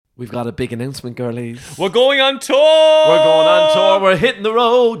We've got a big announcement, girlies. We're going on tour! We're going on tour. We're hitting the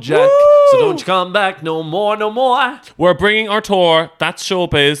road, Jack. Woo! So don't you come back no more, no more. We're bringing our tour, That's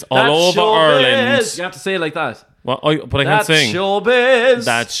Showbiz, all over Ireland. You have to say it like that. But I can't sing. That's Showbiz.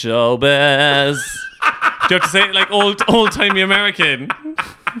 That's Showbiz. Do you have to say it like old-timey American?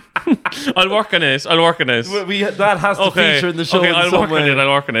 I'll work on it. That has to feature in the show. Okay, I'll work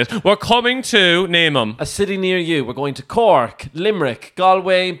on it. We're coming to, name them. A city near you. We're going to Cork, Limerick,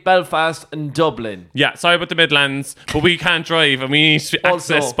 Galway, Belfast and Dublin. Yeah, sorry about the Midlands, but we can't drive and we need to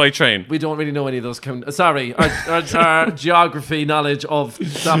access by train. We don't really know any of those. Sorry, our geography knowledge of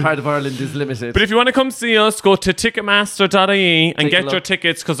that part of Ireland is limited. But if you want to come see us, go to ticketmaster.ie and get your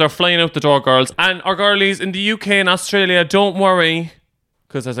tickets because they're flying out the door, girls. And our girlies in the UK and Australia, don't worry,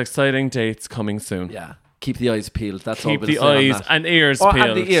 because there's exciting dates coming soon. Yeah. Keep the eyes peeled. That's all. Keep the eyes and ears peeled.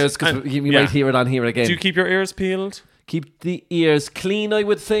 And the ears, because you might hear it on here again. Do you keep your ears peeled? Keep the ears clean, I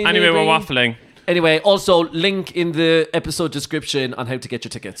would say. Anyway, maybe. we're waffling. Anyway, also link in the episode description on how to get your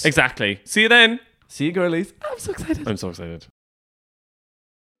tickets. Exactly. See you then. See you, girlies. I'm so excited.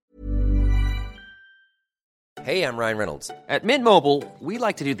 Hey, I'm Ryan Reynolds. At Mint Mobile, we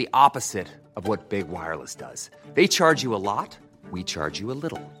like to do the opposite of what Big Wireless does. They charge you a lot. We charge you a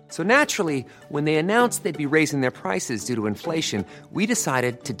little. So naturally, when they announced they'd be raising their prices due to inflation, we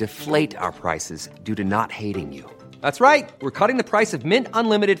decided to deflate our prices due to not hating you. That's right. We're cutting the price of Mint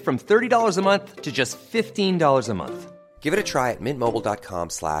Unlimited from $30 a month to just $15 a month. Give it a try at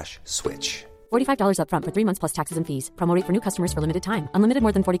mintmobile.com/switch. $45 up front for 3 months plus taxes and fees. Promo rate for new customers for limited time. Unlimited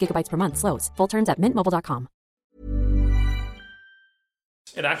more than 40 gigabytes per month. Slows full terms at mintmobile.com.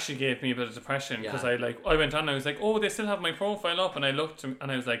 It actually gave me a bit of depression because I went on and I was like, oh, they still have my profile up, and I looked and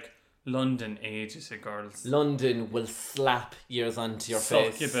I was like, London ages it, girls. London will slap years onto your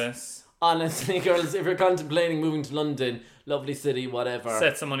face. Succubus. Honestly, girls, if you're contemplating moving to London, lovely city, whatever,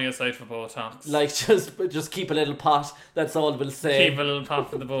 set some money aside for Botox. Like just keep a little pot. That's all we'll say. Keep a little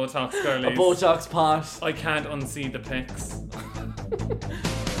pot for the Botox, girlies. A Botox pot. I can't unsee the pics.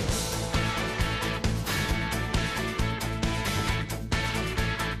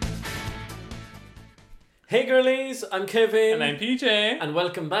 Hey girlies, I'm Kevin. And I'm PJ. And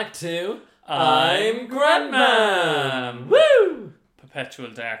welcome back to I'm Grandmam. Woo!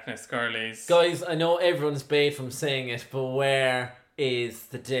 Perpetual darkness, girlies. Guys, I know everyone's bait from saying it, but where is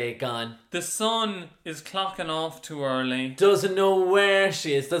the day gone? The sun is clocking off too early. Doesn't know where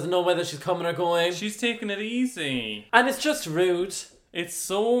she is, doesn't know whether she's coming or going. She's taking it easy. And it's just rude. It's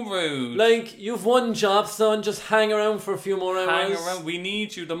so rude. Like, you've one job, son, just hang around for a few more hours. Hang around, we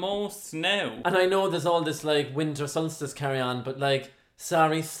need you the most now. And I know there's all this, like, winter solstice carry on, but, like,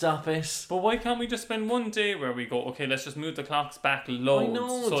 sorry, stop it. But why can't we just spend one day where we go, okay, let's just move the clocks back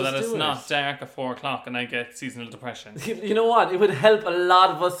loads so that it's not dark at 4 o'clock and I get seasonal depression. You know what? It would help a lot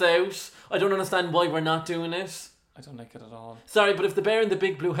of us out. I don't understand why we're not doing it. I don't like it at all. Sorry, but if the bear in the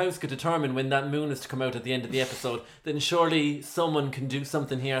big blue house could determine when that moon is to come out at the end of the episode, then surely someone can do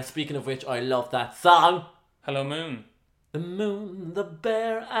something here. Speaking of which, I love that song. Hello, Moon. The moon, the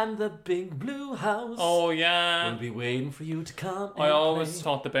bear, and the big blue house. Oh, yeah. We'll be waiting for you to come. I always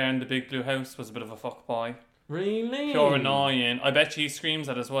thought the bear in the big blue house was a bit of a fuckboy. Really? Pure annoying. I bet he screams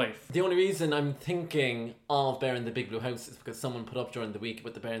at his wife. The only reason I'm thinking of Bear in the Big Blue House is because someone put up during the week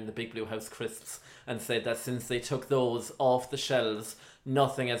with the Bear in the Big Blue House crisps and said that since they took those off the shelves,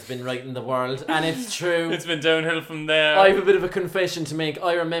 nothing has been right in the world. And it's true. It's been downhill from there. I have a bit of a confession to make.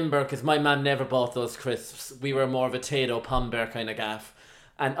 I remember, because my mum never bought those crisps. We were more of a Tado Pom Bear kind of gaff.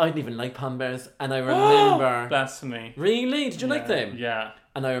 And I didn't even like Pom Bears. And I remember... Blasphemy. Really? Did you like them? Yeah.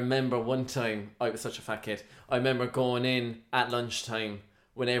 And I remember one time, I was such a fat kid, I remember going in at lunchtime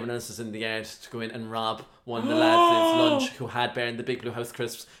when everyone else was in the yard to go in and rob one of the lads' lunch who had Bear in the Big Blue House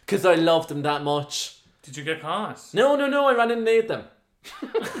crisps because I loved them that much. Did you get caught? No, I ran in and ate them.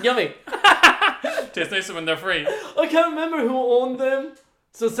 Yummy. Tastes nicer when they're free. I can't remember who owned them.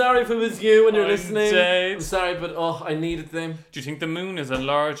 So sorry if it was you when you're listening. Dead. I'm sorry, but I needed them. Do you think the moon is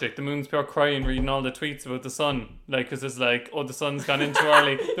allergic? The moon's pure crying reading all the tweets about the sun. Like, because it's like, oh, the sun's gone in too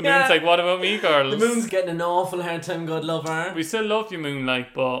early. The moon's like, what about me, girls? The moon's getting an awful hard time, God love her. We still love you, moon,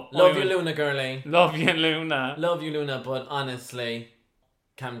 like, but... Love you, Luna, girlie. Love you, Luna. Love you, Luna, but honestly,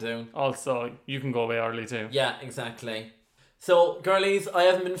 calm down. Also, you can go away early too. Yeah, exactly. So, girlies, I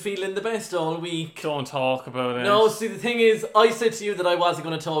haven't been feeling the best all week. Don't talk about it. No, see, the thing is, I said to you that I wasn't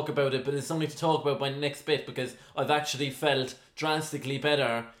going to talk about it, but it's only to talk about my next bit because I've actually felt drastically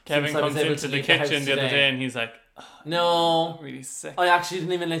better. Kevin comes into the kitchen the other day and he's like, No. I'm really sick. I actually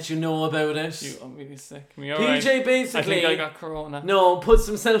didn't even let you know about it. I'm really sick. Me PJ alright? basically... I think I got corona. No, puts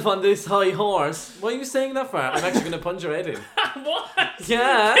himself on this high horse. Why are you saying that for? I'm actually going to punch your head in. What?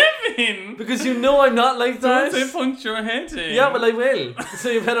 Yeah. Kevin! Because you know I'm not like that. Don't say punch your head in. Yeah, but I will. So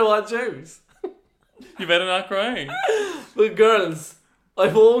you better watch out. You better not cry. But girls, I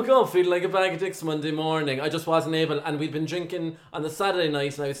woke up feeling like a bag of dicks Monday morning. I just wasn't able, and we'd been drinking on the Saturday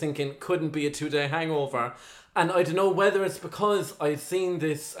night, and I was thinking, couldn't be a 2-day hangover. And I don't know whether it's because I'd seen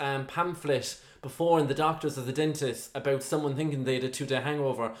this pamphlet before in the doctors or the dentist about someone thinking they had a 2-day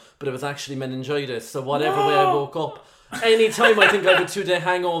hangover, but it was actually meningitis. So whatever way I woke up, anytime I think I have a 2-day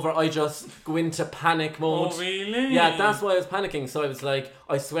hangover, I just go into panic mode. Oh, really? Yeah, that's why I was panicking. So I was like,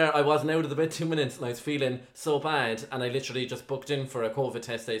 I swear I wasn't out of the bed 2 minutes and I was feeling so bad, and I literally just booked in for a COVID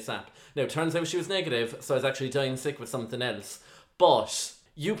test ASAP. Now, it turns out she was negative, so I was actually dying sick with something else. But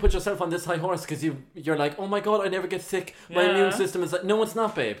you put yourself on this high horse because you're like, oh my God, I never get sick. My immune system is like, no, it's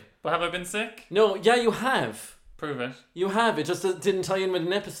not, babe. But have I been sick? No, yeah, you have. Prove it. You have. It just didn't tie in with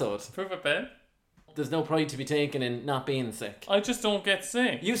an episode. Prove it, babe. There's no pride to be taken in not being sick. I just don't get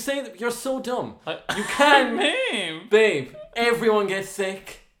sick. You say that you're so dumb. You can. Babe, everyone gets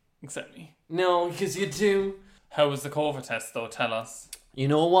sick. Except me. No, because you do. How was the COVID test though? Tell us. You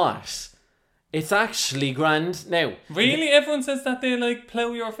know what? It's actually grand. Now, really? Everyone says that they like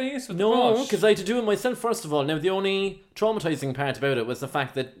plough your face with the no, brush. because I had to do it myself first of all. Now, the only traumatising part about it was the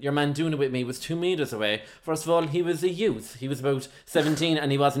fact that your man doing it with me was 2 metres away. First of all, he was a youth. He was about 17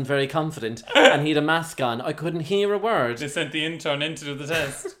 and he wasn't very confident. And he had a mask on. I couldn't hear a word. They sent the intern in to do the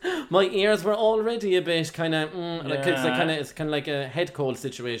test. My ears were already a bit kind of, Yeah. it's kind of like a head cold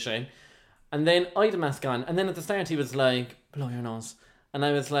situation. And then I had a mask on. And then at the start he was like, blow your nose. And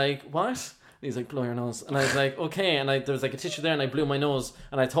I was like, what? He's like, blow your nose. And I was like, okay. And there was like a tissue there and I blew my nose.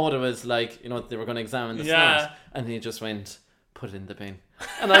 And I thought it was like, they were going to examine the snot. And he just went, put it in the bin.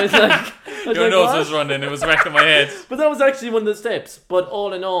 And I was like... Your nose was running. It was wrecking my head. But that was actually one of the steps. But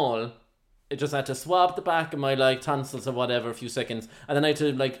all in all, it just had to swab the back of my like tonsils or whatever a few seconds. And then I had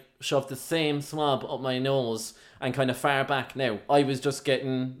to like shove the same swab up my nose and kind of far back. Now, I was just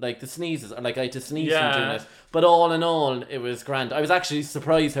getting like the sneezes. Or like I had to sneeze from doing it. But all in all, it was grand. I was actually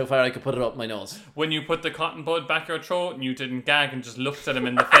surprised how far I could put it up my nose. When you put the cotton bud back your throat and you didn't gag and just looked at him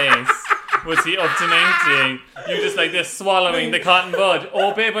in the face, was he up to 90? You just like this swallowing the cotton bud.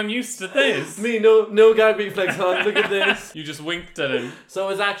 Oh babe, I'm used to this. Me, no gag reflex on. Look at this. You just winked at him. So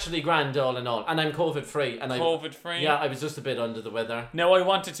it was actually grand all in all. And I'm COVID free. COVID free? Yeah, I was just a bit under the weather. No, I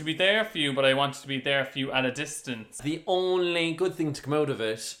wanted to be there for you, but I wanted to be there for you at a distance. The only good thing to come out of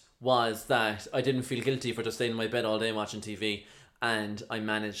it was that I didn't feel guilty for just staying in my bed all day watching TV, and I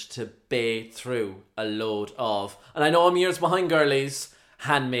managed to bathe through a load of, and I know I'm years behind girlies,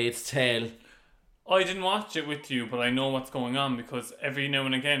 Handmaid's Tale. I didn't watch it with you, but I know what's going on because every now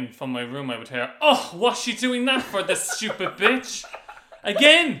and again from my room I would hear, oh, what's she doing that for, this stupid bitch?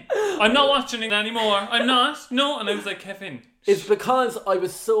 Again! I'm not watching it anymore. I'm not. No. And I was like, Kevin. It's because I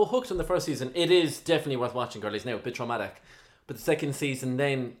was so hooked on the first season. It is definitely worth watching, girlies. Now, a bit traumatic. But the second season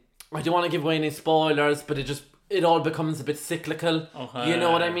then, I don't want to give away any spoilers, but it all becomes a bit cyclical. Okay. You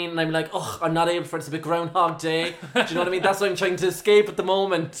know what I mean? And I'm like, oh, I'm not able for it. It's a bit Groundhog Day. Do you know what I mean? That's what I'm trying to escape at the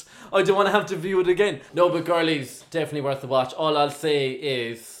moment. I don't want to have to view it again. No, but girlies, definitely worth the watch. All I'll say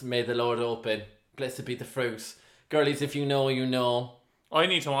is, may the Lord open. Blessed be the fruit. Girlies, if you know, you know. I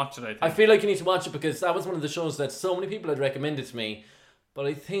need to watch it, I think. I feel like you need to watch it because that was one of the shows that so many people had recommended to me. But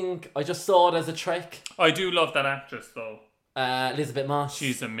I think I just saw it as a trek. I do love that actress, though. Elizabeth Moss.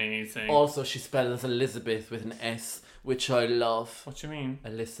 She's amazing. Also, she spells Elizabeth with an S, which I love. What do you mean?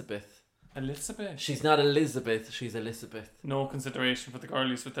 Elizabeth. Elizabeth? She's not Elizabeth, she's Elizabeth. No consideration for the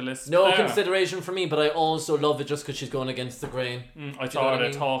girlies with the list. No consideration for me, but I also love it just because she's going against the grain. I saw her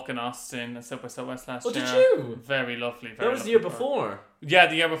talk in Austin at South by Southwest last year. Oh, did you? Very lovely. Very that was the year before. Yeah,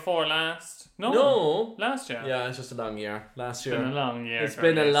 the year before last. No. Last year. Yeah, it's just a long year. Last year. It's been a long year. It's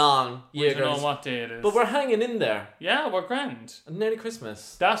been a long year. We don't know what day it is. But we're hanging in there. Yeah, we're grand. And nearly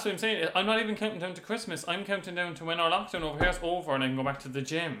Christmas. That's what I'm saying. I'm not even counting down to Christmas. I'm counting down to when our lockdown over here is over and I can go back to the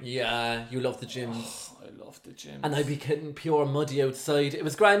gym. Yeah, you love the gyms. Oh, I love the gym. And I'd be getting pure muddy outside. It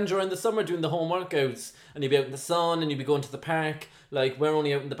was grand during the summer doing the home workouts. And you'd be out in the sun and you'd be going to the park. Like, we're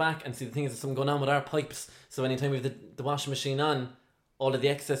only out in the back. And see, the thing is, there's something going on with our pipes. So anytime we have the washing machine on, all of the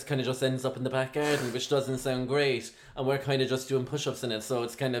excess kind of just ends up in the back garden, which doesn't sound great. And we're kind of just doing push-ups in it, so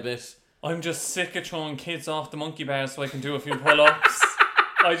it's kind of a bit... I'm just sick of throwing kids off the monkey bars so I can do a few pull-ups.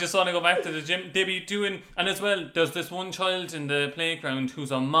 I just want to go back to the gym. They be doing, and as well, there's this one child in the playground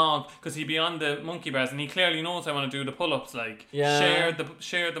who's on Mog because he be on the monkey bars and he clearly knows I want to do the pull-ups. Like, share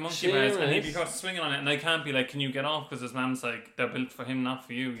the monkey bars, and he be swinging on it, and I can't be like, can you get off? Because his mom's like, they're built for him, not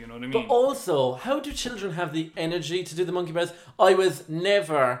for you. You know what I mean? But also, how do children have the energy to do the monkey bars? I was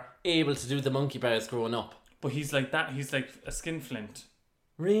never able to do the monkey bars growing up. But he's like that. He's like a skinflint.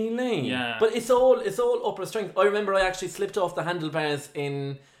 Really? Yeah. But it's all upper strength. I remember I actually slipped off the handlebars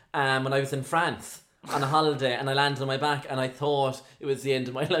in when I was in France on a holiday, and I landed on my back, and I thought it was the end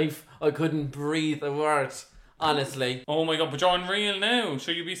of my life. I couldn't breathe a word. Honestly. Oh my god, but you're unreal now.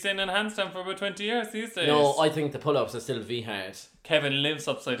 Should you be staying in a handstand for about 20 years these days? No, I think the pull-ups are still V-hard. Kevin lives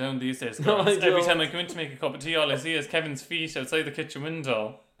upside down these days. No, I don't. Every time I come in to make a cup of tea, all I see is Kevin's feet outside the kitchen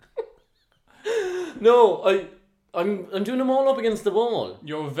window. No, I'm doing them all up against the wall.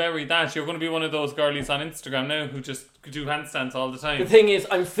 You're very that. You're going to be one of those girlies on Instagram now who just do handstands all the time. The thing is,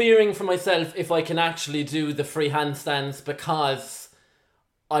 I'm fearing for myself if I can actually do the free handstands, because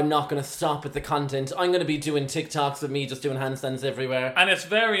I'm not going to stop at the content. I'm going to be doing TikToks of me just doing handstands everywhere. And it's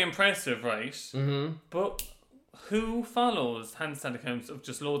very impressive, right? Mm-hmm. But who follows handstand accounts of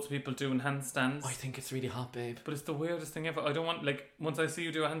just loads of people doing handstands? I think it's really hot, babe. But it's the weirdest thing ever. I don't want, like, once I see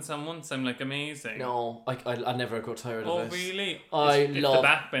you do a handstand once, I'm like, amazing. No, I never go tired of it. Oh, really? It's the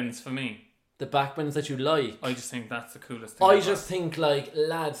back bends for me. The backbends that you like. I just think that's the coolest thing I ever. just think, like,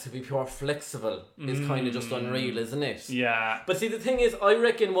 lads who be pure flexible is kind of just unreal, isn't it? Yeah. But see, the thing is, I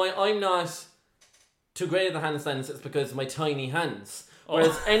reckon why I'm not too great at the handstands is because of my tiny hands.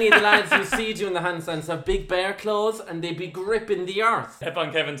 Whereas any of the lads you see doing the handstands have big bear claws and they be gripping the earth. Step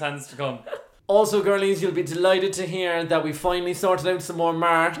on Kevin's hands to come. Also, girlies, you'll be delighted to hear that we finally sorted out some more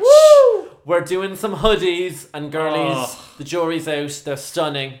merch. Woo! We're doing some hoodies, and girlies, the jury's out. They're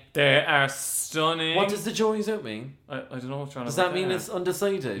stunning. They are stunning. What does the jury's out mean? I don't know what you're on Does about that mean there. it's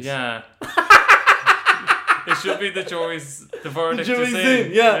undecided? Yeah. It should be the verdict The jury's is in.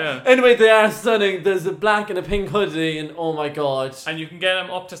 in, yeah. Anyway, they are stunning. There's a black and a pink hoodie, and oh my god. And you can get them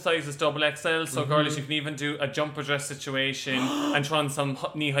up to sizes XXL, so girlies, you can even do a jumper dress situation and try on some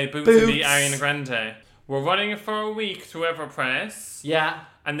knee-high boots and be Ariana Grande. We're running it for a week through Everpress. Yeah.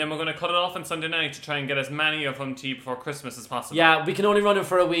 And then we're going to cut it off on Sunday night to try and get as many of them to you before Christmas as possible. Yeah, we can only run it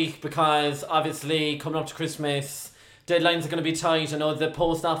for a week because obviously coming up to Christmas, deadlines are going to be tight. I know the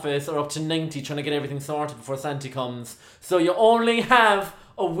post office are up to 90 trying to get everything sorted before Santa comes. So you only have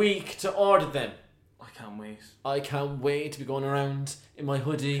a week to order them. I can't wait. I can't wait to be going around in my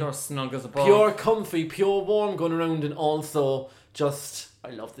hoodie. Pure snug as a bug. Pure comfy, pure warm going around, and also just, I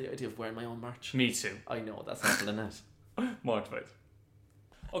love the idea of wearing my own merch. Me too. I know, that's not in it. Mortified.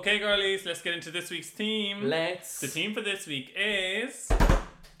 Okay, girlies, let's get into this week's theme. Let's. The theme for this week is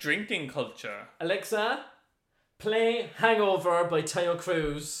drinking culture. Alexa, play Hangover by Tayo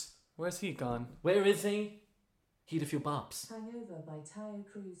Cruz. Where's he gone? Where is he? He had a few bops. Hangover by Tayo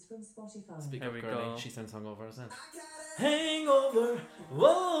Cruz from Spotify. Speak There up, we girlie. go. She sounds hungover, isn't it? Hangover.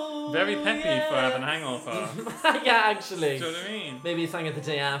 Whoa. Very peppy for having a hangover. Yeah, actually. Do you know what I mean? Maybe he sang it the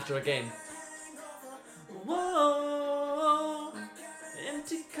day after again. Whoa.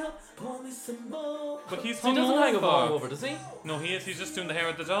 Empty cup, pour me some more. But he's He doesn't hang over hungover. hungover, does he? No, he is. He's just doing the hair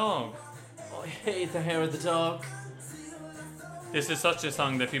of the dog. Oh, I hate the hair of the dog. This is such a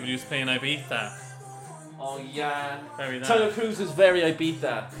song that people used to play in Ibiza. Oh, yeah. Very that. Tayo Cruz is very I beat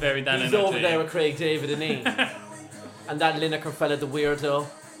that. Very that He's energy. over there with Craig David and E. And that Lineker fella, the weirdo.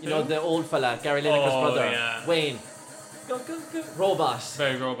 You know, the old fella, Gary Lineker's Oh, brother. yeah. Wayne. Go, go, go. Robot.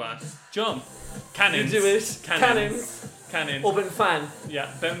 Very robot. Jump. Cannons. You do it. Cannons. Cannons. Open fan. Yeah,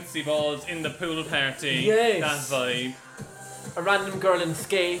 bouncy balls in the pool party. Yes. That vibe. A random girl in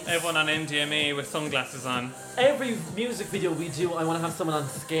skates. Everyone on MDMA with sunglasses on. Every music video we do, I want to have someone on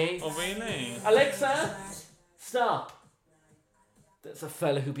skates. Oh, really? Alexa, stop. There's a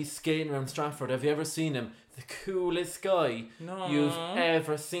fella who be skating around Stratford. Have you ever seen him? The coolest guy No. you've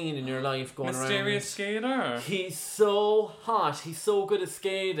ever seen in your life going Mysterious around. skater. He's so hot. He's so good at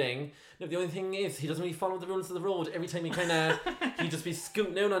skating. Now, the only thing is, he doesn't really follow the rules of the road. Every time he'd just be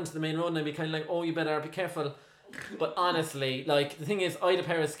scooting out onto the main road and I'd be kind of like, oh, you better be careful. But honestly, like, the thing is, I had a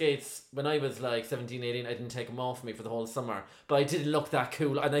pair of skates when I was like 17, 18. I didn't take them off me for the whole summer. But I didn't look that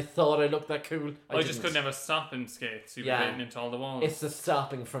cool, and I thought I looked that cool. I just could never stop in skates. You'd be hitting into all the walls. It's the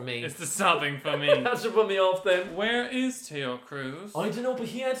stopping for me. It's the stopping for me. That should put me off then. Where is Tayo Cruz? I don't know, but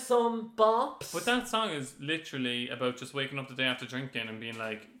he had some bops. But that song is literally about just waking up the day after drinking and being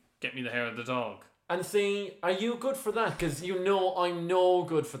like, get me the hair of the dog. And see, are you good for that? Because you know I'm no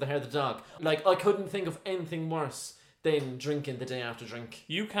good for the hair of the dog. Like, I couldn't think of anything worse than drinking the day after drink.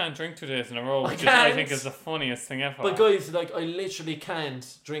 You can't drink 2 days in a row, which can't. I think is the funniest thing ever. But guys, like, I literally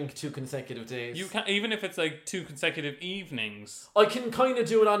can't drink 2 consecutive days. You can't, even if it's like 2 consecutive evenings. I can kind of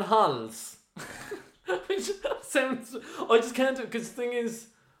do it on halls. Which sounds... I just can't do it, because the thing is,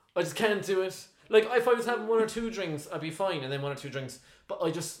 I just can't do it. Like, if I was having 1 or 2 drinks, I'd be fine, and then 1 or 2 drinks. But I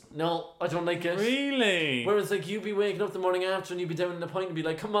just... No, I don't like it. Really? Whereas, like, you'd be waking up the morning after and you'd be down in a pint and be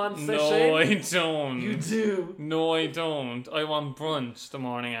like, come on, session. No, I don't. You do. No, I don't. I want brunch the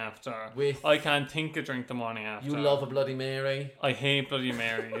morning after. I can't think of drink the morning after. You love a Bloody Mary. I hate Bloody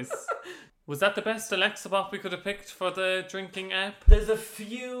Marys. Was that the best Alexa bop we could have picked for the drinking app? There's a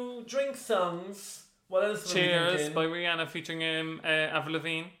few drink songs. What else? Cheers by Rihanna featuring Avril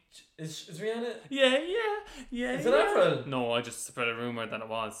Lavigne. Is Rihanna? Yeah. Is it Avril? No, I just spread a rumour that it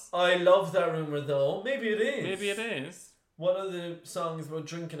was. I love that rumour though. Maybe it is. Maybe it is. What other songs about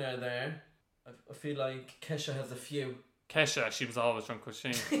drinking are there? I feel like Kesha has a few. Kesha, she was always drunk, was she?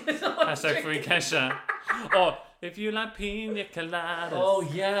 Hashtag free Kesha. Oh, if you like pina coladas. Oh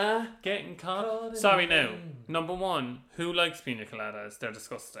yeah. Getting caught. Sorry now. Number 1, who likes pina coladas? They're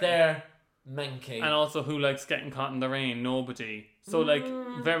disgusting. They're manky. And also, who likes getting caught in the rain? Nobody. So, like,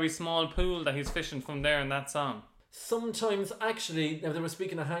 very small pool that he's fishing from there in that song. Sometimes, actually, now that we're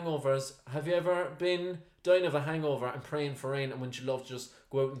speaking of hangovers, have you ever been dying of a hangover and praying for rain, and wouldn't you love to just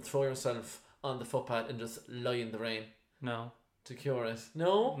go out and throw yourself on the footpath and just lie in the rain? No. To cure it?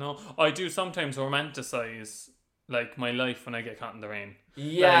 No? No. I do sometimes romanticize, like, my life when I get caught in the rain.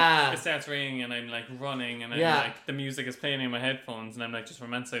 Yeah. Like, it starts raining and I'm like running and I'm like, the music is playing in my headphones and I'm like just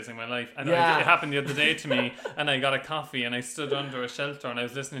romanticizing my life. And it happened the other day to me, and I got a coffee and I stood under a shelter and I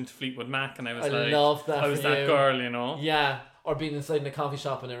was listening to Fleetwood Mac and I was love that I was for that you. girl, you know? Yeah. Or being inside in a coffee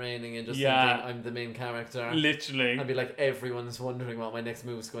shop and it raining and just thinking I'm the main character. Literally. I'd be like, everyone's wondering what my next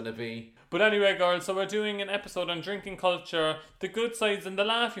move's going to be. But anyway, girls, so we're doing an episode on drinking culture, the good sides and the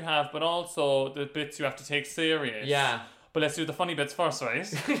laugh you have, but also the bits you have to take serious. Yeah. But let's do the funny bits first, right?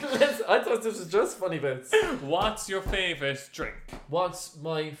 I thought this was just funny bits. What's your favourite drink? What's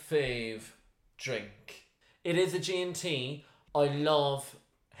my fave drink? It is a G&T. I love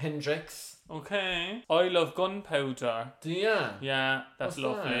Hendrix. Okay. I love gunpowder. Do you? Yeah, that's What's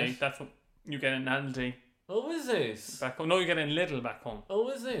lovely. that? That's what you get in Aldi. Oh, is it? Back home. No, you get in Lidl back home. Oh,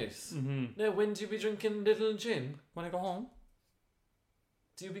 is it? Mm-hmm. Now, when do you be drinking Little gin? When I go home?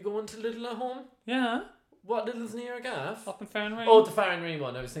 Do you be going to Little at home? Yeah. What Little's near Gaff? Up in Farnray. Oh, the Farnray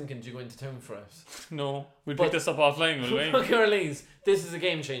one. I was thinking, do you go into town for it? No. We'd But- pick this up offline, will we? Girlies, this is a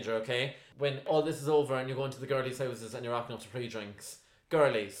game changer, okay? When all this is over and you're going to the girlies' houses and you're rocking up to pre-drinks.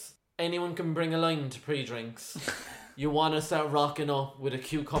 Girlies, anyone can bring a line to pre-drinks. You want to start rocking up with a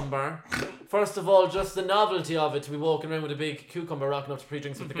cucumber. First of all, just the novelty of it, to be walking around with a big cucumber rocking up to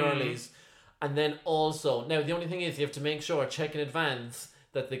pre-drinks with the girlies. And then also, now the only thing is you have to make sure, check in advance,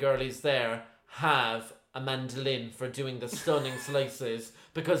 that the girlies there have a mandolin for doing the stunning slices,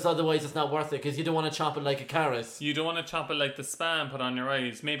 because otherwise it's not worth it, because you don't want to chop it like a carrot. You don't want to chop it like the spam put on your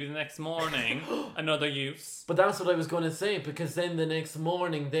eyes. Maybe the next morning, another use. But that's what I was going to say, because then the next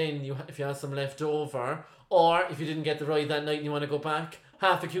morning, then if you have some left over, or if you didn't get the ride that night and you want to go back,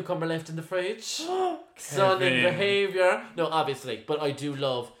 half a cucumber left in the fridge. Stunning behaviour. No, obviously, but I do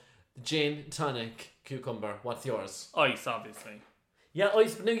love gin, tonic, cucumber. What's yours? Ice, obviously. Yeah,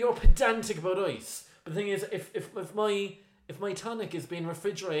 ice. But now you're pedantic about ice. But the thing is, if my tonic is being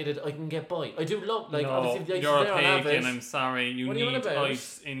refrigerated, I can get by. I do love, like, No, obviously the ice you're is there, a I have pagan, it. I'm sorry. You What are you on need about?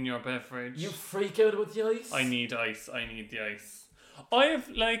 ice in your beverage. You freak out about the ice? I need ice. I need the ice. I have,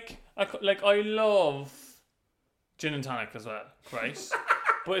 I love gin and tonic as well, right?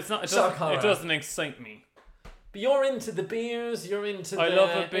 But it's not. It doesn't excite me. But you're into the beers, you're into I the love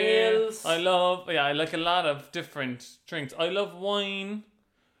a beer. ales. I like a lot of different drinks. I love wine.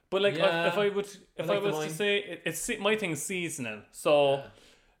 But like, Yeah, if I was wine. to say, my thing's seasonal. So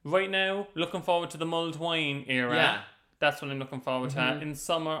right now, looking forward to the mulled wine era. Yeah. That's what I'm looking forward to. In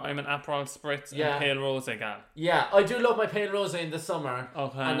summer, I'm an Aperol Spritz and Pale Rosé gal. Yeah, I do love my pale rosé in the summer.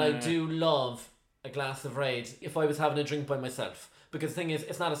 Okay. And I do love a glass of red if I was having a drink by myself. Because the thing is,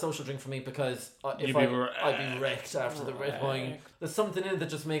 it's not a social drink for me, because I'd be wrecked after the red wine. There's something in it that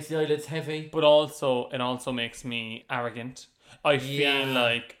just makes the eyelids heavy. But also, it also makes me arrogant. I feel Yeah.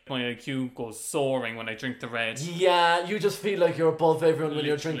 like my IQ goes soaring when I drink the red. Yeah, you just feel like you're above everyone when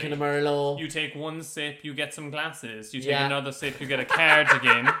you're Literally. drinking a Merlot. You take one sip, you get some glasses. You take Yeah. another sip, you get a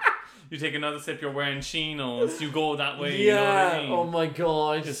cardigan. You take another sip, you're wearing chinos. You go that way, you know what I mean? Oh my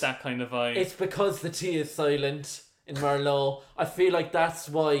god. Just that kind of vibe. It's because the tea is silent in Merlot. I feel like that's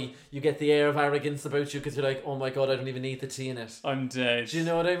why you get the air of arrogance about you, because you're like, oh my god, I don't even need the tea in it. I'm dead. Do you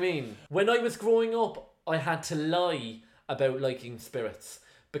know what I mean? When I was growing up, I had to lie about liking spirits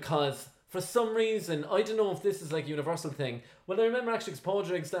because for some reason, I don't know if this is like a universal thing. Well, I remember actually, because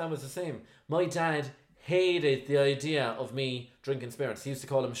Padraig's dad was the same. My dad hated the idea of me drinking spirits. He used to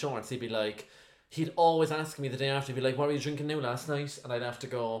call them shorts. He'd be like, he'd always ask me the day after, he'd be like, what were you drinking now last night? And I'd have to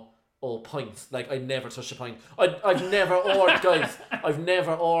go, oh, pints. Like, I'd never touched a pint. I've never ordered, guys, I've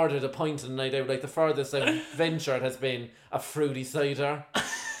never ordered a pint in a night out. Like, the furthest I've ventured has been a fruity cider.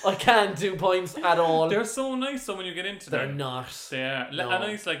 I can't do pints at all. They're so nice, so when you get into them. They're not. They are. No.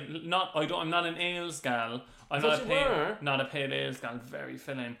 And it's like, I'm not an ales gal. I'm Thought you were. not a pale ales gal, very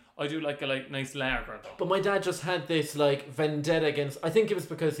filling. I do like a nice lager though. But my dad just had this like vendetta against. I think it was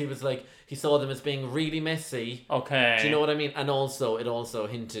because he was like he saw them as being really messy. Okay. Do you know what I mean? And also it also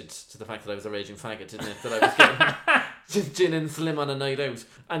hinted to the fact that I was a raging faggot, didn't it? That I was getting gin and slim on a night out.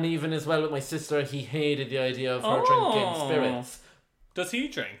 And even as well with my sister, he hated the idea of her drinking spirits. Does he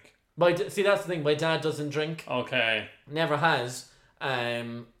drink? See, that's the thing. My dad doesn't drink. Okay. Never has.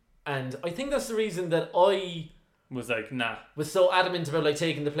 And I think that's the reason that I Was like, nah. was so adamant about like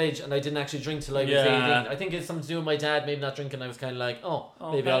taking the pledge, and I didn't actually drink till I was 18. I think it's something to do with my dad maybe not drinking. I was kind of like,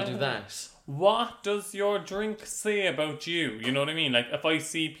 maybe I'll do that. What does your drink say about you? You know what I mean? Like, if I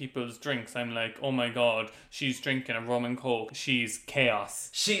see people's drinks, I'm like, oh my god, she's drinking a rum and coke. She's chaos.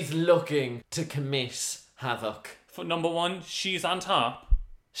 She's looking to commit havoc. For number one, she's on top.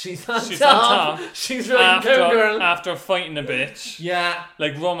 She's on She's top. on top. She's running cowgirl. After fighting a bitch. Yeah.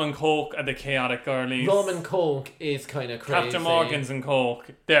 Like rum and coke are the chaotic girlies. Rum and coke is kind of crazy. Captain Morgan's and coke,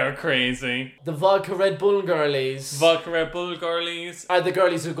 they're crazy. The vodka Red Bull girlies. Vodka Red Bull girlies. Are the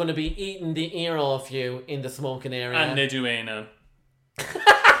girlies who are going to be eating the ear off you in the smoking area. And they do anal.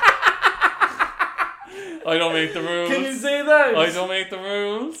 I don't make the rules. Can you say that? I don't make the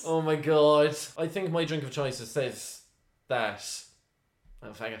rules. Oh my god. I think my drink of choice says that. I'm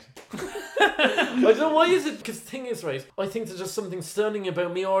a faggot. I don't know, why is it? Because the thing is, right, I think there's just something stunning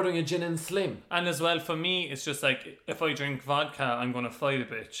about me ordering a gin and slim. And as well, for me, it's just like, if I drink vodka, I'm gonna fight a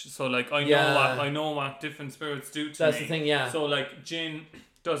bitch. So like, I know what different spirits do to That's me. the thing, yeah. So like, gin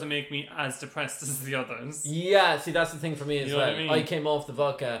doesn't make me as depressed as the others. Yeah, see, that's the thing for me as You know well. what I mean? I came off the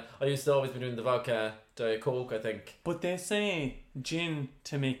vodka. I used to always be doing the vodka Diet Coke, I think. But they say gin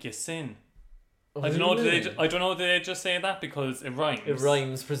to make you sin. Oh, I don't know. really? I don't know. Did they just say that because it rhymes? It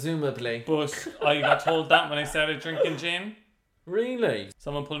rhymes, presumably. But I got told that when I started drinking gin. Really?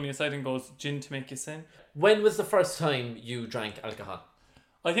 Someone pulled me aside and goes, "Gin to make you sin." When was the first time you drank alcohol?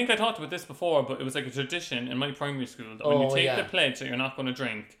 I think I talked about this before, but it was like a tradition in my primary school that when you take the pledge that you're not going to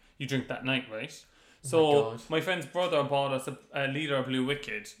drink, you drink that night, right? So my friend's brother bought us a litre of Blue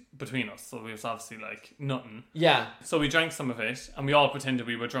Wicked between us, so it was obviously like nothing. Yeah. So we drank some of it, and we all pretended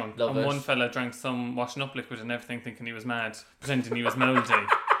we were drunk. Love and it. one fella drank some washing up liquid and everything, thinking he was mad, pretending he was mouldy.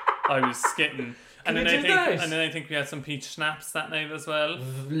 I was skitting. And then I think we had some peach schnapps that night as well.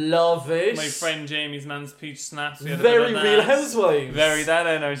 Love it. My friend Jamie's man's peach schnapps. We had a Very bit of Real that. Housewives. Very that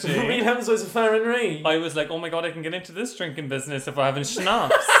energy. Real Housewives of Farron Ray. I was like, oh my god, I can get into this drinking business if we're having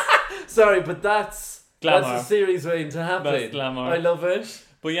schnapps. Sorry, but that's Glamour. That's the series waiting to happen. That's glamour. I love it.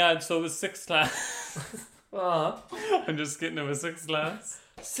 But yeah, so it was 6th class. Ah, I'm just kidding, it was 6th class.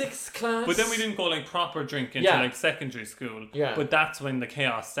 6th class. But then we didn't go like proper drinking Yeah. to like secondary school. Yeah. But that's when the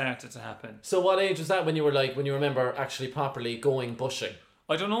chaos started to happen. So what age was that when you remember actually properly going bushing?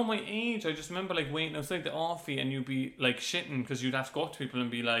 I don't know my age. I just remember like waiting outside the offie and you'd be like shitting because you'd have to go up to people and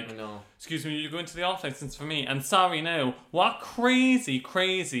be like, I know. "Excuse me, you go into the off license for me." And sorry now, what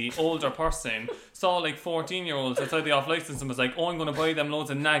crazy older person saw like 14-year-olds outside the off license and was like, "Oh, I'm going to buy them loads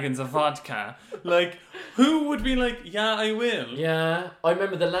of naggins of vodka." Like, who would be like, "Yeah, I will"? Yeah, I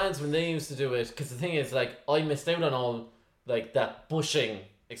remember the lads when they used to do it, because the thing is, like, I missed out on all like that bushing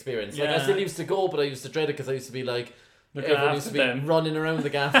experience. Like, I Yeah. still used to go, but I used to dread it because I used to be like, Looking everyone after used to be them. running around the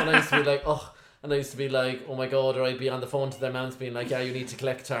gaff, and I used to be like, oh. And I used to be like, oh my god, or I'd be on the phone to their mounts being like, yeah, you need to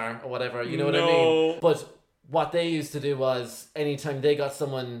collect her, or whatever, you know what I mean? No. But what they used to do was, anytime they got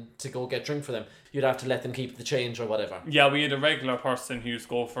someone to go get drink for them, you'd have to let them keep the change or whatever. Yeah, we had a regular person who used to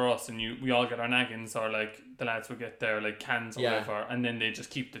go for us, and we all get our naggins, or like the lads would get their like cans or Yeah. whatever, and then they just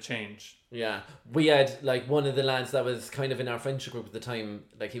keep the change. Yeah, we had like one of the lads that was kind of in our friendship group at the time,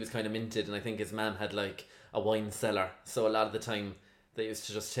 like he was kind of minted, and I think his mum had like a wine cellar, so a lot of the time they used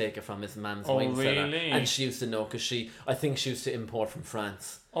to just take it from his mum's wine cellar, really? and she used to know because I think she used to import from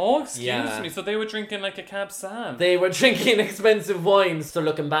France. Oh, excuse Yeah. me. So they were drinking like a Cab Sav. They were drinking expensive wines, so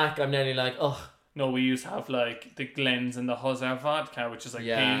looking back, I'm nearly like, oh. No, we used to have like the Glens and the Hussar vodka, which is like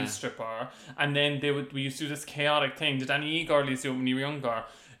Yeah. pale stripper, and then we used to do this chaotic thing. Did any e-girlies do it when you were younger?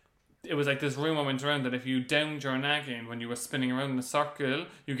 It was like this rumour went around that if you downed your naggin when you were spinning around in a circle,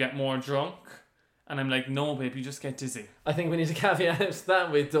 you get more drunk. And I'm like, no, babe, you just get dizzy. I think we need to caveat it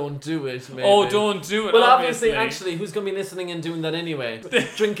that way. Don't do it, maybe. Oh, don't do it, Well, obviously. actually, who's going to be listening and doing that anyway?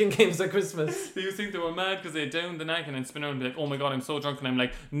 Drinking games at Christmas. Do you think they were mad because they downed the nagging and spin around and be like, oh my god, I'm so drunk? And I'm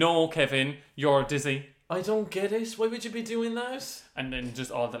like, no, Kevin, you're dizzy. I don't get it. Why would you be doing that? And then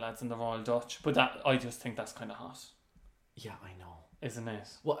just all the lads in the Royal Dutch. But that, I just think that's kind of hot. Yeah, I know. Isn't it?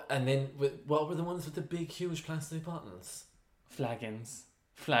 What? And then, what were the ones with the big, huge plastic bottles? Flagons.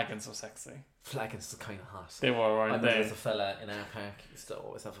 Flagons were sexy. Flagons are kind of hot. They were, I weren't remember there they? was a fella in our park who used to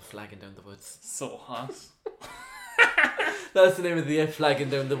always have a flagon down the woods. So hot. That's the name of the flagon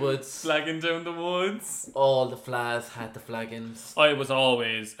down the woods. Flagging down the woods. All the flas had the flagons. I was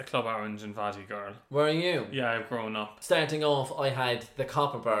always a Club Orange and Voddy girl. Were you? Yeah, I've grown up. Starting off, I had the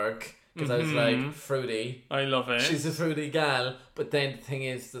Copperberg because I was like, fruity. I love it. She's a fruity gal. But then the thing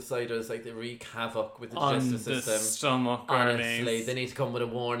is, the ciders, like, they wreak havoc with the on digestive the system. stomach, Honestly, girlies. they need to come with a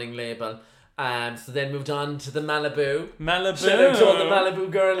warning label. So then moved on to the Malibu. Malibu. Shout out to all the Malibu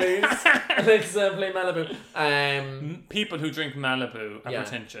girlies. Let's play Malibu. People who drink Malibu are Yeah.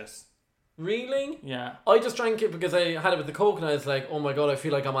 pretentious. Really? Yeah. I just drank it because I had it with the Coke and I was like, oh my god, I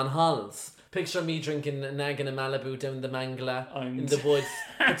feel like I'm on Halls. Picture me drinking nagging a Malibu down the Mangala in the woods,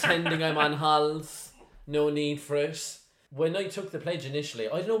 pretending I'm on Halls. No need for it. When I took the pledge initially,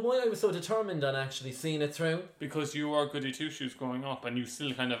 I don't know why I was so determined on actually seeing it through. Because you were goody two shoes growing up, and you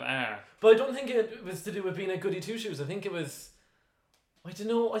still kind of are. But I don't think it was to do with being a goody two shoes. I think it was, I don't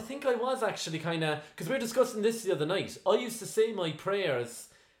know, I think I was actually kind of, because we were discussing this the other night. I used to say my prayers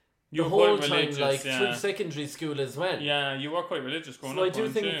You the were whole quite time, religious, like yeah. through secondary school as well. Yeah, you were quite religious growing So up. I do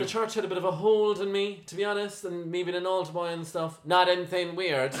weren't think you? the church had a bit of a hold on me, to be honest, and me being an altar boy and stuff. Not anything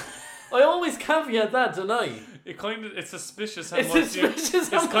weird. I always caveat that, don't I? It's suspicious how It's much suspicious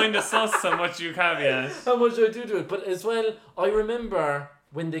you. how It's kind of sus how much you caveat. How much I do it. But as well, I remember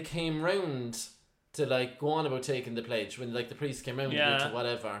when they came round to like go on about taking the pledge, when like the priest came round Yeah. to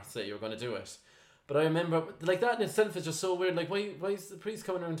whatever, say you were going to do it. But I remember, like, that in itself is just so weird. Like, why is the priest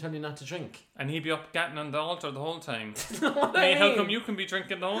coming around telling you not to drink? And he'd be up getting on the altar the whole time. What I Hey, how mean? come you can be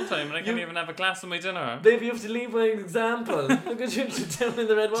drinking the whole time and I can't even have a glass of my dinner? Baby, you have to lead by example. Look at you down in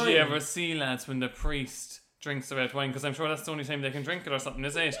the red wine. Do you ever see, lads, when the priest drinks the red wine? Because I'm sure that's the only time they can drink it or something,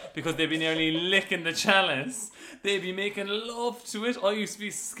 is it? Because they'd be nearly licking the chalice. They'd be making love to it. I used to be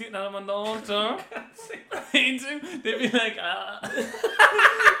skitting at them on the altar. They do. They'd be like,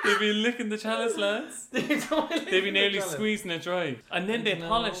 They'd be licking the chalice, lads. They'd be nearly squeezing it dry. And then they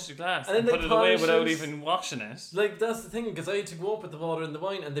polish the glass And and, then put they it away polish without it. even washing it. Like, that's the thing, because I had to go up with the water and the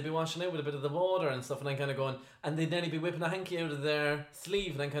wine, and they'd be washing out with a bit of the water and stuff, and I'm kind of going, and they'd nearly be whipping a hanky out of their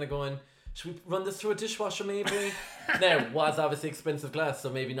sleeve, and I'm kind of going, should we run this through a dishwasher maybe? Now, it was obviously expensive glass, so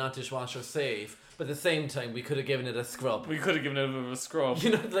maybe not dishwasher safe, but at the same time, we could have given it a scrub. We could have given it a bit of a scrub.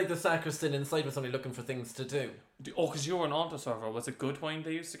 You know, like the sacristan inside was only looking for things to do. Oh, because you were an altar server. Was it good wine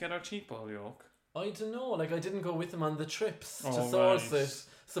they used to get, or cheap Holyoke? I don't know, like I didn't go with them on the trips to Oh, source right. it,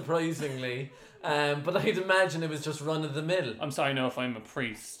 surprisingly. But I'd imagine it was just run of the mill. I'm sorry, no, if I'm a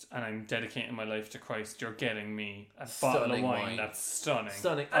priest and I'm dedicating my life to Christ, you're getting me a bottle of Stunning wine. wine. That's stunning.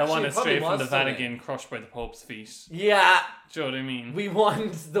 Stunning. I want Actually, it it probably straight from was the stunning. Vatican, crushed by the Pope's feet. Yeah, Do you know what I mean? we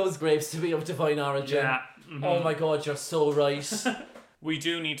want those grapes to be of divine origin. Yeah. Mhm. Oh my god, you're so right. We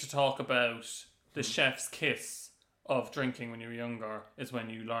do need to talk about the chef's kiss of drinking when you were younger is when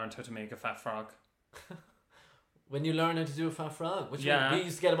you learned how to make a fat frog. When you learn how to do a fat frog, which Yeah. we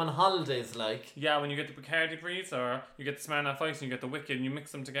used to get them on holidays, like. Yeah, when you get the Bacardi Breeze or you get the Smirnoff Ice and you get the Wicked and you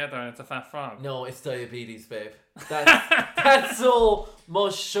mix them together and it's a fat frog. No, it's diabetes, babe. That's so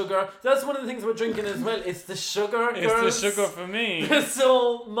much sugar. That's one of the things about drinking as well. It's the sugar, It's girls. the sugar for me. There's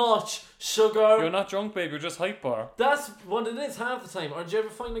so much sugar. You're not drunk, babe, you're just hyper. That's what it is half the time. Or do you ever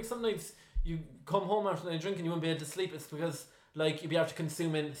find like sometimes you come home after a drink and you won't be able to sleep? It's because like you'd be after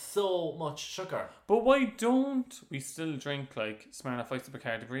consuming so much sugar. But why don't we still drink like Smirnoff Ice and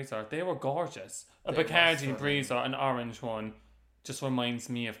Bacardi Breezer? They were gorgeous. A They were Bacardi stunning. Breezer, an orange one, just reminds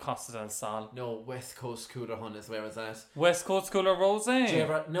me of Costa del Sol. No, West Coast Cooler Hun is where it's at. West Coast Cooler Rosé. Do you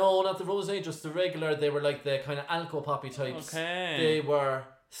ever? No, not the rosé, just the regular. They were like the kind of alco poppy types. Okay. They were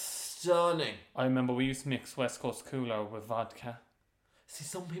stunning. I remember we used to mix West Coast Cooler with vodka. See,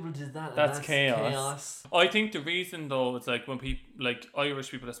 some people did that. And That's chaos. I think the reason though is like when people, like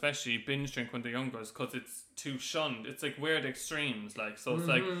Irish people especially, binge drink when they're younger is because it's too shunned. It's like weird extremes. Like so, it's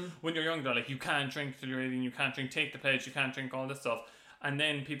like when you're younger, like you can't drink till you're 18, you can't drink, take the pledge, you can't drink all this stuff. And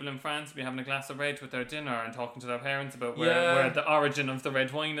then people in France be having a glass of red with their dinner and talking to their parents about where the origin of the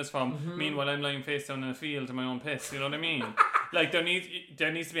red wine is from. Meanwhile, I'm lying face down in a field in my own piss. You know what I mean? Like there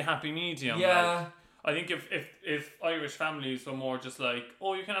needs to be a happy medium. Yeah. Like. I think if Irish families were more just like,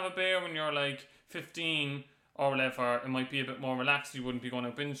 oh, you can have a beer when you're like 15 or whatever, it might be a bit more relaxed. You wouldn't be going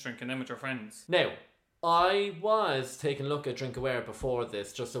out binge drinking them with your friends. Now, I was taking a look at Drinkaware before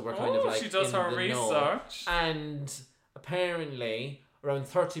this, just so we're kind of like she does in her the research. know. And apparently, around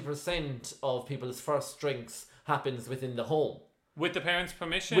 30% of people's first drinks happens within the home. With the parents'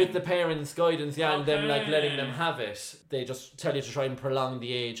 permission? With the parents' guidance, yeah, and them like Okay. letting them have it. They just tell you to try and prolong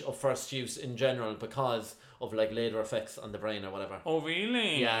the age of first use in general because of like later effects on the brain or whatever. Oh,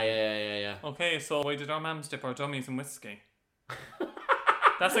 really? Yeah. Okay, so why did our mums dip our dummies in whiskey?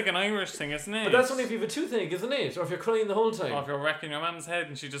 That's like an Irish thing, isn't it? But that's only if you have a toothache, isn't it? Or if you're crying the whole time. Or if you're wrecking your mum's head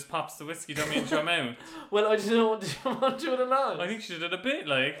and she just pops the whiskey dummy into your mouth. Well, I don't know. Do you want to do it or not? I think she did a bit,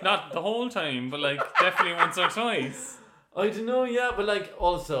 like, not the whole time, but like definitely once or twice. I don't know, yeah, but like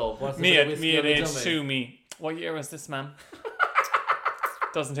also, what's the Me bit of at whiskey on the age dummy? 2, me. What year was this, man?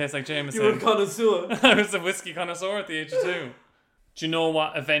 Doesn't taste like Jameson. You were a connoisseur. I was a whiskey connoisseur at the age of 2. Do you know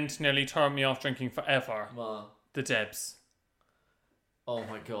what event nearly turned me off drinking forever? Wow. The Debs. Oh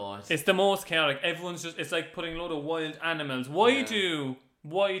my god. It's the most chaotic. Everyone's just, it's like putting a load of wild animals. Why do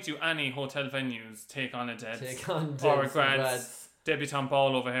any hotel venues take on a Debs? Take on Debs Or a and grads. grads. Debutante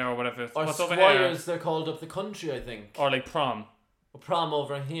ball over here or whatever. Or What's over squires, here? they're called up the country, I think. Or like prom. Or prom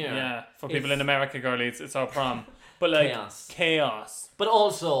over here. Yeah, for people It's in America, girlies, it's our prom. But like chaos. But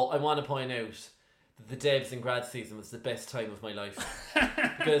also, I want to point out that the Debs and grad season was the best time of my life.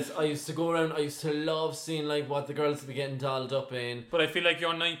 Because I used to go around, I used to love seeing like what the girls would be getting dolled up in. But I feel like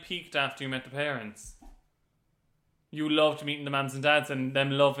your night peaked after you met the parents. You loved meeting the mums and dads and them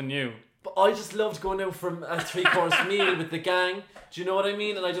loving you. But I just loved going out for a 3-course meal with the gang. Do you know what I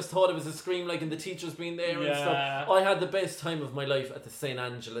mean? And I just thought it was a scream like and the teachers being there and Yeah. stuff. I had the best time of my life at the St.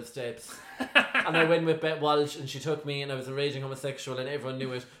 Angela's Debs. And I went with Bette Walsh and she took me and I was a raging homosexual and everyone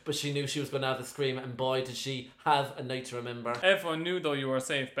knew it. But she knew she was going to have the scream and boy did she have a night to remember. Everyone knew though you were a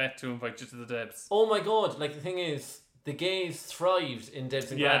safe bet to invite you to the Debs. Oh my god, like the thing is, the gays thrived in Debs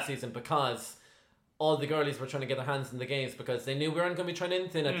and grad season because all the girlies were trying to get their hands in the gays because they knew we weren't going to be trying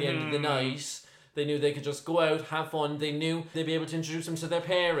anything at the end of the night. They knew they could just go out, have fun. They knew they'd be able to introduce them to their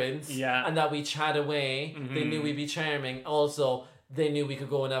parents. Yeah. And that we chat away. They knew we'd be charming. Also, they knew we could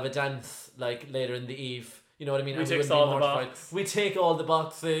go and have a dance like later in the eve. You know what I mean? We And tick wouldn't be all the mortified. boxes. We take all the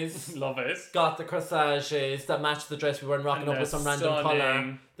boxes. Love it. Got the corsages that matched the dress we weren't rocking And up with they're some random colour.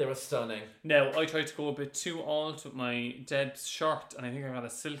 stunning. They were stunning. Now, I tried to go a bit too alt with my Debs shirt and I think I got a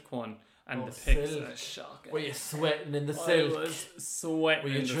silk one. And the pics silk. are shocking. Were you sweating in the I silk? was sweating Were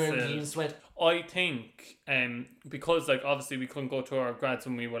you in the drinking silk. sweat? I think because like obviously we couldn't go to our grads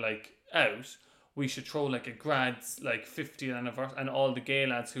when we were like out, we should throw like a grads like 50th anniversary and all the gay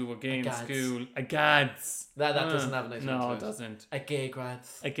lads who were gay in gads. school. A gads. That doesn't have a nice ring No, to it it. doesn't. A gay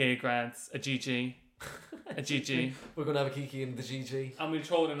grads. A gay grads. A GG. A GG. We're going to have a kiki in the GG. And we'll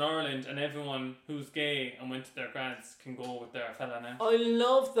throw it in Ireland and everyone who's gay and went to their grads can go with their fella now. I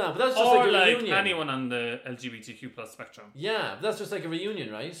love that. But that's just Or like a like reunion. anyone on the LGBTQ plus spectrum. Yeah, but that's just like a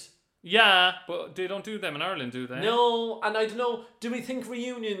reunion, right? Yeah, but they don't do them in Ireland, do they? No, and I don't know, do we think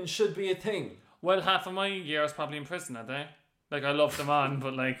reunion should be a thing? Well, half of my year is probably in prison, are they? Like, I loved them on,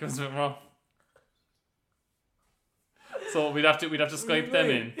 but like, it was a bit rough. So we'd have to Skype them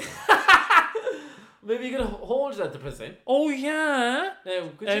in. Maybe you could hold it at the prison. Oh yeah. Now,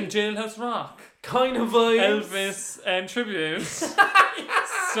 could you? Jailhouse Rock. Kind of vibes. Elvis tribute.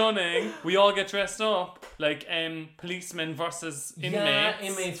 Stunning. We all get dressed up like policemen versus inmates. Yeah,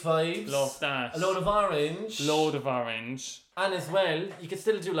 inmates vibes. Love that. A load of orange. Load of orange. And as well, you could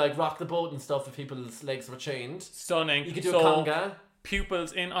still do like rock the boat and stuff if people's legs were chained. Stunning. You could do a conga.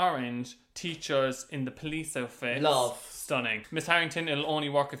 Pupils in orange, teachers in the police outfits. Love. Stunning. Miss Harrington, it'll only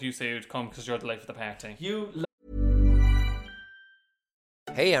work if you say you'd come because you're the life of the party.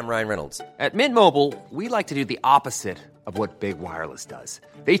 Hey, I'm Ryan Reynolds. At Mint Mobile, we like to do the opposite of what Big Wireless does.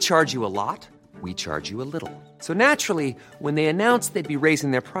 They charge you a lot, we charge you a little. So naturally, when they announced they'd be raising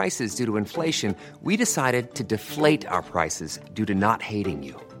their prices due to inflation, we decided to deflate our prices due to not hating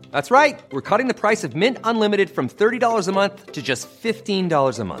you. That's right. We're cutting the price of Mint Unlimited from $30 a month to just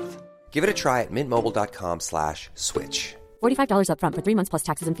 $15 a month. Give it a try at mintmobile.com/switch. $45 up front for 3 months plus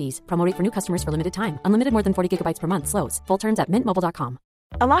taxes and fees. Promo rate for new customers for limited time. Unlimited more than 40 gigabytes per month. Slows full terms at mintmobile.com.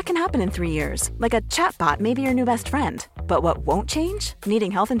 A lot can happen in 3 years, like a chatbot may be your new best friend. But what won't change?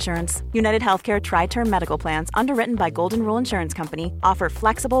 Needing health insurance. United Healthcare Tri-Term Medical Plans, underwritten by Golden Rule Insurance Company, offer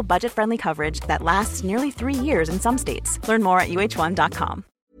flexible, budget-friendly coverage that lasts nearly 3 years in some states. Learn more at uh1.com.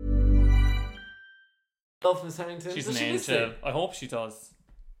 Love Miss Harrington. She's Does an she angel. listen? I hope she does.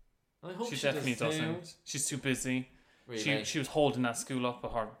 I hope She she definitely does too. doesn't. She's too busy. Really? She was holding that school up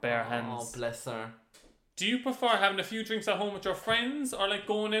with her bare hands. Oh, bless her. Do you prefer having a few drinks at home with your friends or like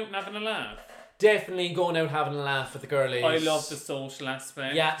going out and having a laugh? Definitely going out having a laugh with the girlies. I love the social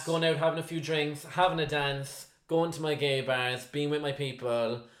aspect. Yeah, going out having a few drinks, having a dance, going to my gay bars, being with my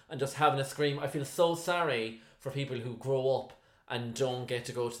people, and just having a scream. I feel so sorry for people who grow up and don't get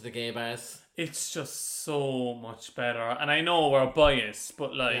to go to the gay bars. It's just so much better. And I know we're biased,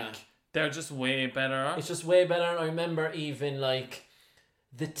 but like they're just way better. It's just way better. I remember even like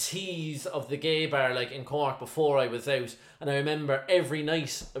the tease of the gay bar like in Cork before I was out, and I remember every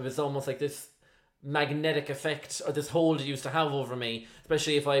night it was almost like this magnetic effect or this hold it used to have over me,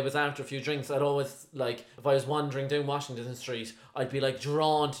 especially if I was after a few drinks. I'd always like, if I was wandering down Washington Street, I'd be like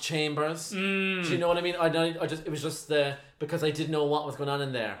drawn to Chambers. Do you know what I mean? I just, it was just because I didn't know what was going on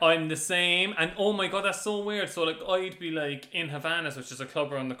in there. I'm the same, and oh my god, that's so weird. So like I'd be like in Havana's, which is a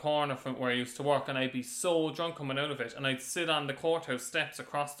club around the corner from where I used to work, and I'd be so drunk coming out of it, and I'd sit on the courthouse steps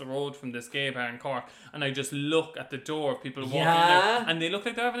across the road from this gay bar in Cork, and I just look at the door of people walking in there, and they look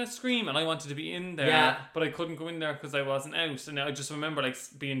like they're having a scream, and I wanted to be in there, but I couldn't go in there because I wasn't out, and I just remember like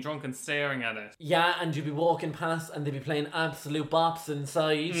being drunk and staring at it. Yeah, and you'd be walking past and they'd be playing absolute bops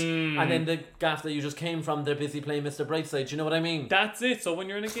inside, and then the gaff that you just came from, they're busy playing Mr. Brightside. Do you know what I mean? That's it. So when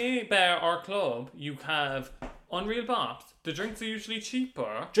you're in a gay bar or club, you have unreal bops. The drinks are usually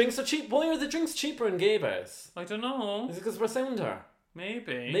cheaper. Drinks are cheap. Why are the drinks cheaper in gay bars? I don't know. Is it because we're sounder?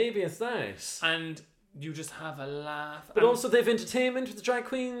 Maybe. Maybe it's that. And you just have a laugh. But also they've entertainment with the drag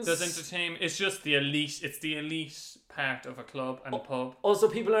queens. There's entertainment. It's just the elite. It's the elite part of a club and a pub. Also,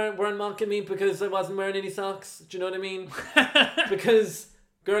 people weren't mocking me because I wasn't wearing any socks. Do you know what I mean? Because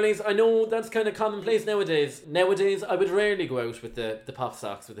girlies, I know that's kind of commonplace nowadays. Nowadays, I would rarely go out with the pop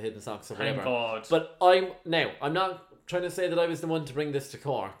socks, with the hidden socks or whatever. Thank God. But I'm not trying to say that I was the one to bring this to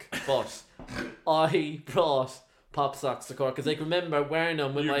Cork, but I brought pop socks to Cork because I can remember wearing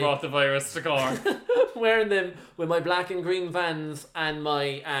them when you brought the virus to Cork. wearing them with my black and green Vans and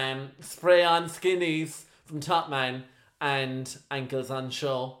my spray-on skinnies from Top Man and ankles on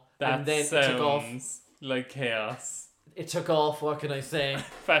show. That and then sounds it took off. Like chaos. It took off, what can I say?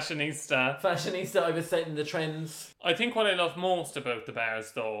 Fashionista, I was setting the trends. I think what I love most about the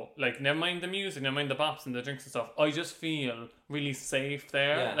bars though, like never mind the music, never mind the bops and the drinks and stuff, I just feel really safe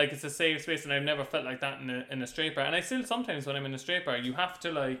there. Yeah. Like it's a safe space, and I've never felt like that in a straight bar. And I still sometimes when I'm in a straight bar, you have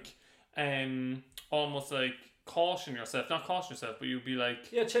to like almost like not caution yourself, but you'd be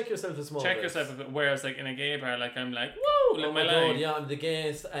like, yeah, check yourself a small check bit. yourself a bit. Whereas like in a gay bar, like I'm like, whoa, live Oh my my life. god, yeah, I'm the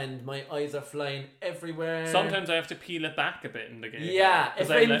gayest and my eyes are flying everywhere. Sometimes I have to peel it back a bit in the gay Yeah, bar, 'cause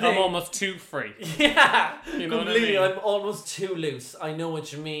if I'm, like, I'm anything- almost too free. Yeah, You know what I completely. mean? I'm almost too loose. I know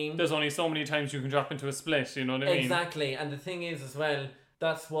what you mean. There's only so many times you can drop into a split, you know what I mean? Exactly, and the thing is as well,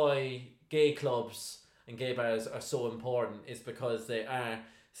 that's why gay clubs and gay bars are so important, is because they are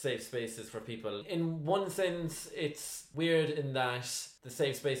safe spaces for people. In one sense, it's weird in that the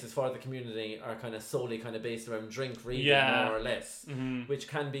safe spaces for the community are kind of solely kind of based around drink, really, more or less, which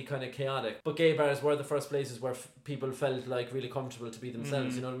can be kind of chaotic. But gay bars were the first places where people felt like really comfortable to be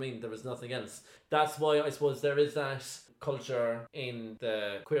themselves, you know what I mean? There was nothing else. That's why I suppose there is that culture in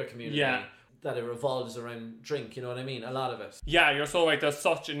the queer community. Yeah. That it revolves around drink, you know what I mean? A lot of it. Yeah, you're so right. There's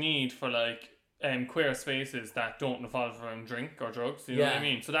such a need for like queer spaces that don't revolve around drink or drugs, you know what I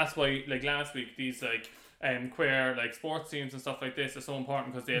mean? So that's why like last week these like queer like sports teams and stuff like this are so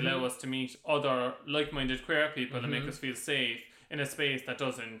important, because they allow us to meet other like-minded queer people and make us feel safe in a space that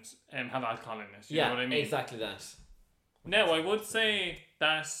doesn't have alcohol in it, you know what I mean? Exactly that. Now I would say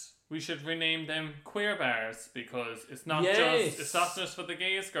that we should rename them queer bars, because it's not just for the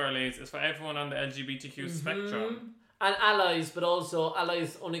gays, girlies, it's for everyone on the LGBTQ spectrum. And allies, but also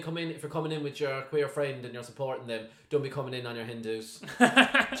allies only come in if you're coming in with your queer friend and you're supporting them. Don't be coming in on your Hindus.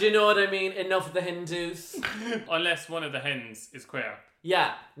 Do you know what I mean? Enough of the Hindus. Unless one of the hens is queer.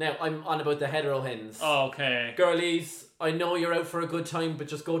 Yeah, now I'm on about the hetero hens. Okay. Girlies, I know you're out for a good time, but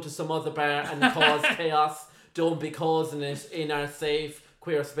just go to some other bar and cause chaos. Don't be causing it in our safe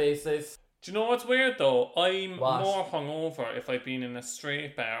queer spaces. Do you know what's weird though? I'm What? more hungover if I've been in a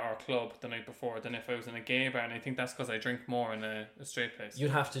straight bar or club the night before than if I was in a gay bar, and I think that's because I drink more in a straight place. You'd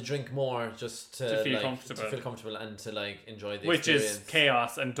have to drink more just to feel like, comfortable. To feel comfortable and to like enjoy the Which experience. is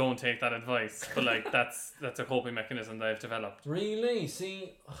chaos, and don't take that advice. But like that's a coping mechanism that I've developed. Really?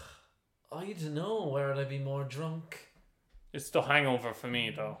 See, I don't know. Where would I be more drunk? It's the hangover for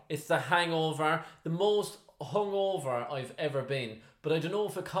me though. It's the hangover. The most hungover I've ever been. But I don't know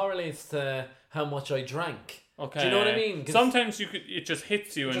if it correlates to how much I drank. Okay. Do you know what I mean? 'Cause- Sometimes it just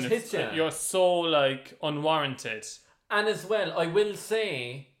hits you, and just it's, hits you. you're so like unwarranted. And as well, I will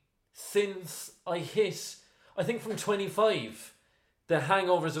say, since I hit, I think from 25, the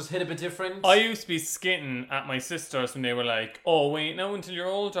hangovers just hit a bit different. I used to be skitting at my sisters when they were like, oh, wait, now until you're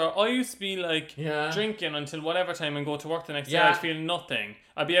older. I used to be like drinking until whatever time and go to work the next day. I'd feel nothing.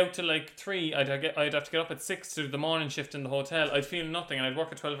 I'd be out till like 3. I'd have to get up at 6 to do the morning shift in the hotel. I'd feel nothing and I'd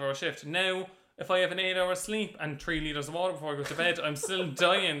work a 12-hour shift. Now, if I have an 8-hour sleep and 3 litres of water before I go to bed, I'm still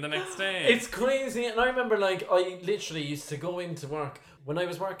dying the next day. It's crazy. And I remember, like, I literally used to go into work when I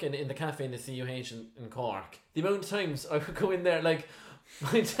was working in the cafe in the CUH in Cork. The amount of times I would go in there, like,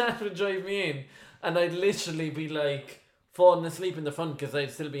 my dad would drive me in and I'd literally be like falling asleep in the front because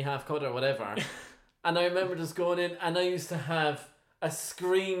I'd still be half cut or whatever. And I remember just going in and I used to have a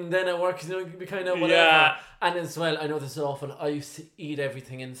scream then at work, you know, it'd be kind of whatever. Yeah. And as well, I know this is awful, I used to eat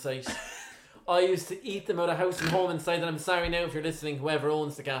everything in sight. I used to eat them out of house and home inside, and I'm sorry now if you're listening, whoever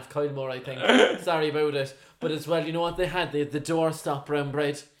owns the gaff, Kylemore, I think. Sorry about it. But as well, you know what they had? They had the doorstop brown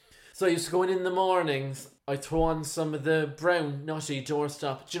bread. So I used to go in the mornings, I'd throw on some of the brown, nutty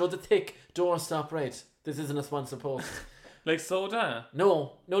doorstop. Do you know the thick doorstop bread? This isn't a sponsor post. Like soda?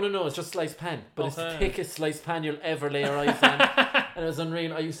 No, it's just sliced pan. But it's the thickest sliced pan you'll ever lay your eyes on. And it was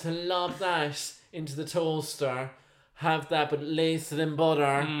unreal. I used to lob that into the toaster, have that but lace it in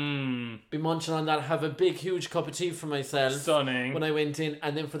butter, be munching on that, have a big huge cup of tea for myself. Stunning. When I went in,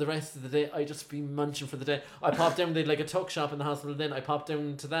 and then for the rest of the day I'd just be munching for the day. I popped down, they'd like a tuck shop in the hospital then, I popped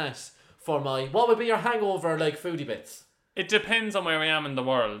down to that for my, what would be your hangover like foodie bits? It depends on where I am in the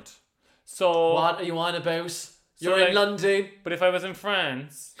world. So what are you on about? You're in London. But if I was in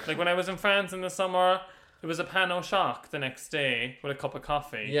France, like when I was in France in the summer, there was a pan au choc the next day with a cup of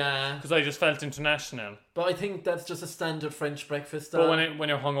coffee. Yeah. Because I just felt international. But I think that's just a standard French breakfast. But when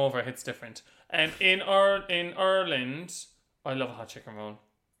you're hungover, it hits different. And in Ireland, I love a hot chicken roll.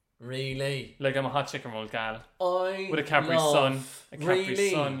 Really? Like I'm a hot chicken roll gal. With a Capri Sun. A Capri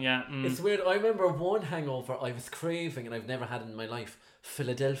Sun, yeah. It's weird. I remember one hangover I was craving and I've never had it in my life.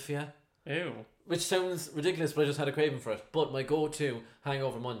 Philadelphia. Ew. Which sounds ridiculous, but I just had a craving for it. But my go-to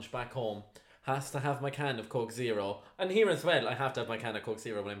hangover munch back home has to have my can of Coke Zero. And here as well, I have to have my can of Coke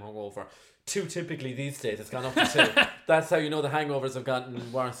Zero when I'm hungover. 2 typically these days. It's gone up to 2. That's how you know the hangovers have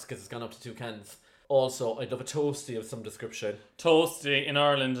gotten worse, because it's gone up to 2 cans. Also, I'd love a toasty of some description. Toasty in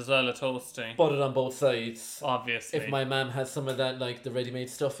Ireland as well, a toasty. Buttered on both sides. Obviously. If my mum has some of that, like the ready-made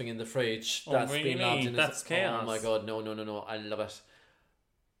stuffing in the fridge, that's really? been lobbed in. That's chaos. Oh my god, no. I love it.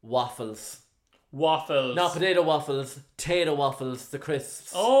 Waffles. Waffles. Not potato waffles, tato waffles, the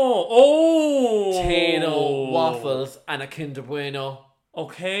crisps. Oh! Tato waffles and a Kinder Bueno.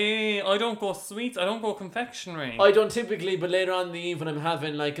 Okay, I don't go sweets, I don't go confectionery. I don't typically, but later on in the evening I'm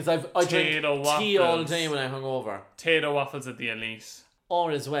having, like, because I drink tea all day when I'm hungover. Tato waffles at the elite.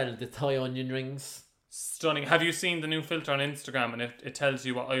 Or as well, the Thai onion rings. Stunning. Have you seen the new filter on Instagram and it tells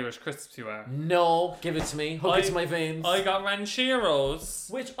you what Irish crisps you are? No, give it to me. Hook it to my veins. I got Rancheros.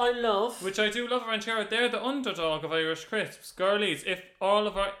 Which I love. Which I do love, Ranchero. They're the underdog of Irish crisps. Girlies, if all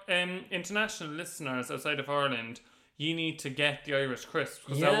of our international listeners outside of Ireland, you need to get the Irish crisps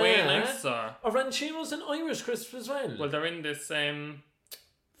because they're way nicer. Are Rancheros an Irish crisp as well? Well, they're in this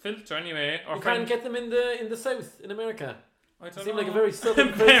filter anyway. You can't get them in the South, in America. I don't Seem know. like a very southern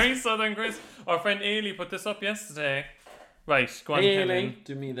crisp. Very southern crisp. Our friend Ailey put this up yesterday. Right, go on, Ailey,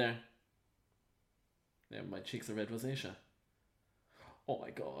 do me there. Yeah, my cheeks are red rosacea. Oh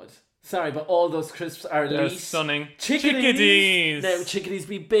my god. Sorry, but all those crisps are They're elite. stunning. Chickadees! Now, chickadees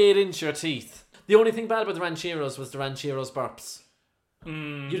be bait into your teeth. The only thing bad about the Rancheros was the Rancheros burps.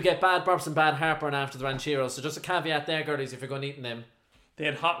 You'd get bad burps and bad heartburn after the Rancheros. So just a caveat there, girlies, if you're going to eat them. They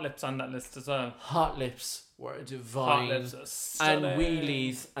had Hot Lips on that list as well. Hot Lips were divine. Hot Lips are stunning. And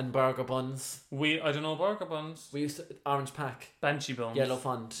wheelies and burger buns. I don't know, burger buns. We used to, orange pack. Banshee buns. Yellow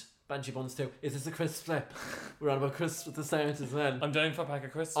font. Banshee buns too. Is this a crisp flip? We're on about crisps at the start as well. I'm down for a pack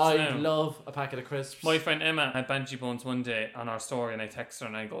of crisps I now. love a packet of crisps. My friend Emma had Banshee buns one day on our story and I text her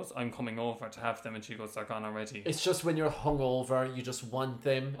and I goes, I'm coming over to have them, and she goes, they're gone already. It's just when you're hungover, you just want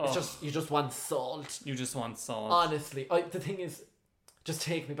them. Oh. It's just, you just want salt. You just want salt. Honestly, the thing is, just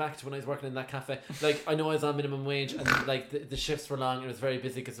take me back to when I was working in that cafe. Like, I know I was on minimum wage and like the shifts were long and it was very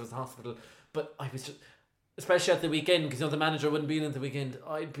busy because it was a hospital, but I was just, especially at the weekend, because, you know, the manager wouldn't be in at the weekend,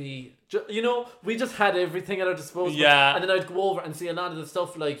 I'd be, you know, we just had everything at our disposal. Yeah. And then I'd go over and see a lot of the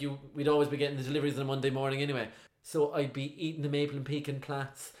stuff, like, we'd always be getting the deliveries on a Monday morning anyway. So I'd be eating the maple and pecan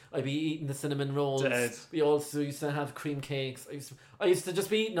plats. I'd be eating the cinnamon rolls. Dead. We also used to have cream cakes. I used to just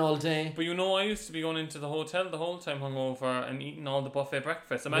be eating all day. But you know, I used to be going into the hotel the whole time hungover and eating all the buffet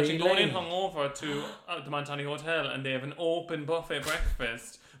breakfast. Imagine Really? going in hungover to the Montani Hotel and they have an open buffet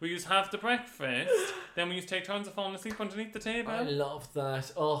breakfast. We used to have the breakfast, then we used to take turns of falling asleep underneath the table. I love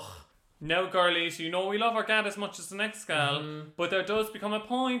that. Oh, now, girlies, you know we love our gad as much as the next gal, but there does become a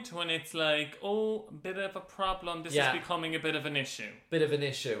point when it's like, oh, a bit of a problem. This is becoming a bit of an issue. Bit of an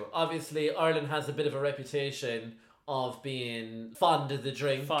issue. Obviously, Ireland has a bit of a reputation of being fond of the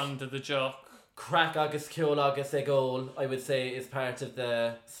drink. Fond of the jock. Crack agus ceol agus e gól, I would say, is part of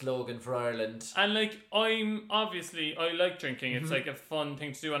the slogan for Ireland. And like, I like drinking. It's like a fun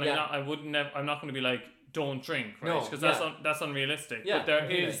thing to do, and I'm not going to be like, don't drink, right? Because that's unrealistic. But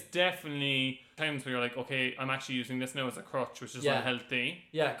there is definitely times where you're like, okay, I'm actually using this now as a crutch, which is unhealthy.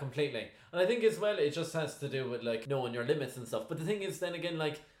 Yeah, completely. And I think as well, it just has to do with like knowing your limits and stuff. But the thing is, then again,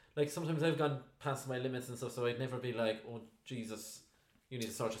 like sometimes I've gone past my limits and stuff, so I'd never be like, oh Jesus, you need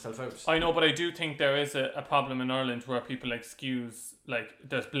to sort yourself out. I know, but I do think there is a problem in Ireland where people excuse, like,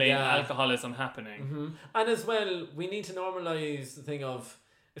 there's blatant alcoholism happening. And as well, we need to normalise the thing of,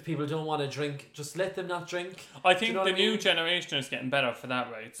 if people don't want to drink, just let them not drink. I think the new generation is getting better for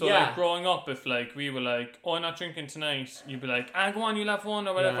that, right? So like growing up, if like we were like, oh, I'm not drinking tonight, you'd be like, go on, you'll have one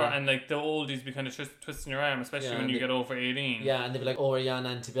or whatever. And like the oldies be kind of twisting your arm, especially when you get over 18. Yeah, and they'd be like, oh, are you on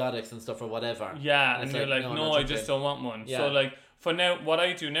antibiotics and stuff or whatever. Yeah, and you're like, no, I just don't want one. So like, for now, what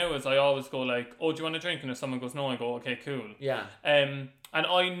I do now is I always go like, oh, do you want a drink? And if someone goes no, I go, okay, cool. Yeah. And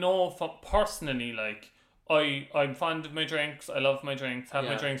I know personally, like, I'm fond of my drinks. I love my drinks. Have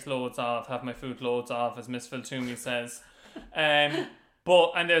my drinks loads of. Have my food loads of, as Miss Phil Toomey says. And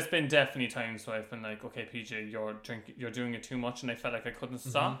there's been definitely times where I've been like, okay, PJ, you're doing it too much, and I felt like I couldn't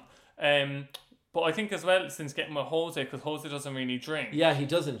stop. But I think as well, since getting with Jose, because Jose doesn't really drink. Yeah, he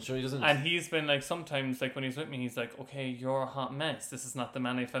doesn't. Sure, he doesn't. And he's been like, sometimes, like when he's with me, he's like, okay, you're a hot mess. This is not the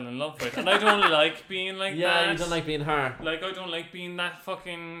man I fell in love with. And I don't like being like that. Yeah, you don't like being her. Like, I don't like being that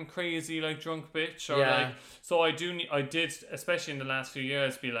fucking crazy, like, drunk bitch. Or like, so I did, especially in the last few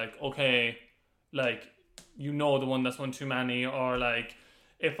years, be like, okay, like, you know, the one that's one too many, or like,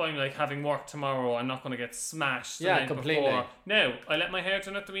 if I'm like having work tomorrow, I'm not going to get smashed the night completely. Before. No, I let my hair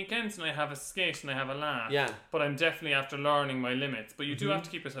down at the weekends and I have a skate and I have a laugh. Yeah. But I'm definitely after learning my limits. But you do have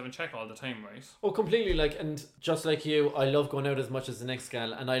to keep yourself in check all the time, right? Oh, completely. Like, and just like you, I love going out as much as the next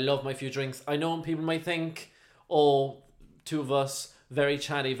gal, and I love my few drinks. I know people might think, oh, two of us, very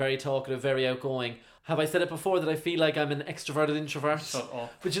chatty, very talkative, very outgoing. Have I said it before that I feel like I'm an extroverted introvert? Shut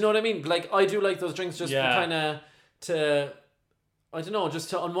up. But you know what I mean? Like, I do like those drinks just kind of to, I don't know, just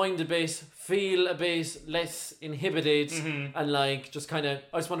to unwind a bit, feel a bit less inhibited, and like just kind of,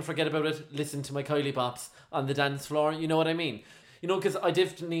 I just want to forget about it, listen to my Kylie Pops on the dance floor, you know what I mean? You know, because I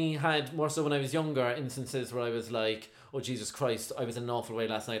definitely had, more so when I was younger, instances where I was like, oh Jesus Christ, I was in an awful way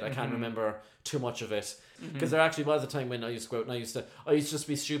last night, I can't remember too much of it. Because there actually was a time when I used to go out and I used to just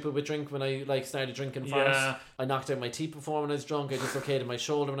be stupid with drink when I like started drinking first. I knocked out my teeth before when I was drunk, I dislocated my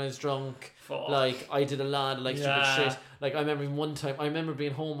shoulder when I was drunk. Like, I did a lot of like stupid shit. Like, I remember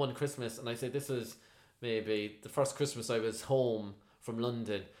being home one Christmas, and I said this was maybe the first Christmas I was home from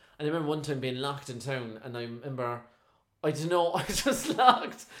London, and I remember one time being locked in town, and I remember, I don't know, I was just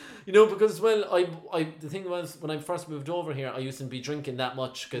locked, you know, because, well, I the thing was, when I first moved over here, I used to be drinking that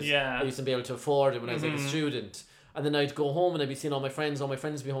much, because I used to be able to afford it when I was like a student, and then I'd go home and I'd be seeing all my friends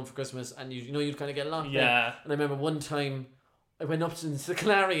would be home for Christmas, and you know, you'd kind of get locked in. And I remember one time, I went up to the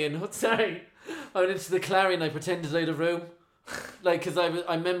Clarion, I went into the Clarion, I pretended I had a room. Like, because I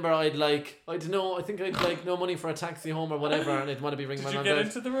remember I'd like, I don't know, I think I'd like no money for a taxi home or whatever, and I'd want to be ringing my mum. Did you get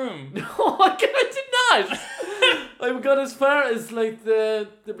into the room? No, I did not. I got as far as like the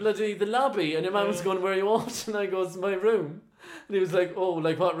lobby, and your man was going, where are you at? And I goes, my room. And he was like, oh,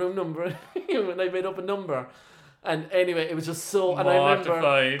 like what room number? And I made up a number. And anyway, it was just so, and I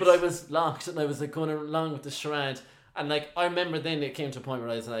remember, but I was locked, and I was like going along with the charade. And like, I remember then it came to a point where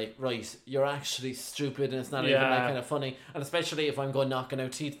I was like, right, you're actually stupid, and it's not even like kind of funny. And especially if I'm going knocking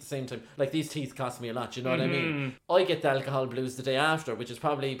out teeth at the same time. Like, these teeth cost me a lot, you know what I mean? I get the alcohol blues the day after, which is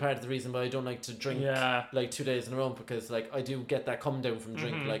probably part of the reason why I don't like to drink like 2 days in a row, because like I do get that come down from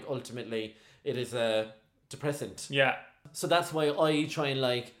drink. Like, ultimately it is a depressant. Yeah. So that's why I try and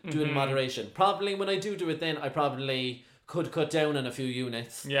like do it in moderation. Probably when I do it, then I probably could cut down on a few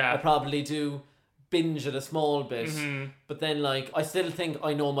units. Yeah. I probably do binge it a small bit, but then like I still think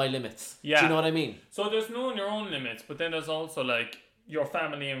I know my limits. Yeah. Do you know what I mean? So there's knowing your own limits, but then there's also like your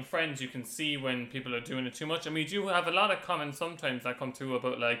family and friends. You can see when people are doing it too much, and we do have a lot of comments sometimes that come through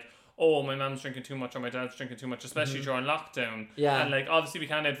about like, oh, my mom's drinking too much or my dad's drinking too much, especially during lockdown. Yeah. And like, obviously we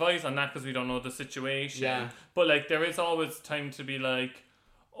can't advise on that because we don't know the situation. Yeah. But like, there is always time to be like,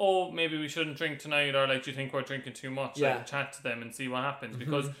 oh, maybe we shouldn't drink tonight, or like, do you think we're drinking too much? Yeah. Like, chat to them and see what happens,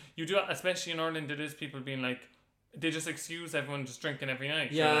 because you do, especially in Ireland, there is people being like, they just excuse everyone just drinking every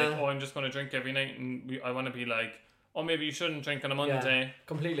night. Yeah. So like, oh, I'm just going to drink every night, and I want to be like, or maybe you shouldn't drink on a Monday.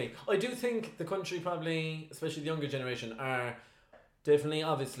 Completely. I do think the country probably, especially the younger generation, are definitely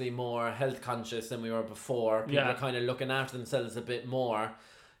obviously more health conscious than we were before. People are kind of looking after themselves a bit more.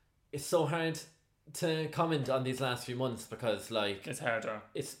 It's so hard to comment on these last few months because like it's harder.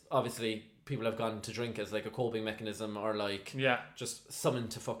 It's obviously people have gone to drink as like a coping mechanism or like just something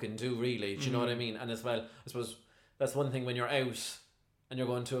to fucking do really. Do you know what I mean? And as well, I suppose that's one thing when you're out and you're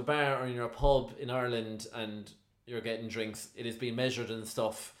going to a bar or you're a pub in Ireland and you're getting drinks, it is being measured and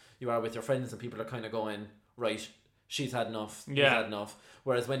stuff. You are with your friends and people are kind of going, right, she's had enough, he's had enough.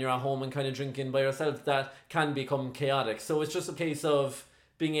 Whereas when you're at home and kind of drinking by yourself, that can become chaotic. So it's just a case of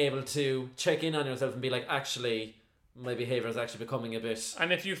being able to check in on yourself and be like, actually, my behaviour is actually becoming a bit.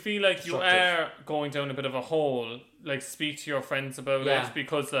 And if you feel like you are going down a bit of a hole, like speak to your friends about it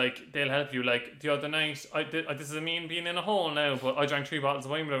because like they'll help you. Like the other night, this is me being in a hole now, but I drank 3 bottles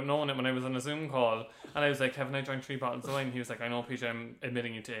of wine without knowing it when I was on a Zoom call, and I was like, "Haven't I drank 3 bottles of wine?" He was like, "I know, Peter, I'm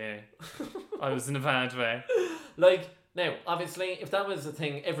admitting you to AA." I was in a bad way. Like. Now, obviously, if that was a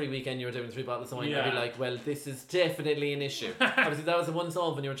thing every weekend you were doing 3 bottles of wine, I'd be like, well, this is definitely an issue. Obviously, that was a once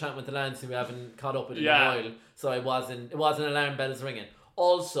off when you were chatting with the lads who we haven't caught up with in a while, so it wasn't alarm bells ringing.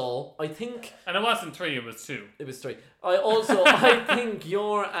 Also, I think... And it wasn't 3, it was 2. It was 3. I think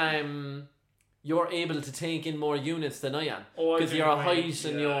you're able to take in more units than I am. Because you're a height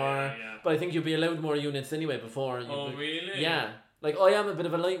and you're... But I think you'll be allowed more units anyway before... Really? Yeah. Like, I am a bit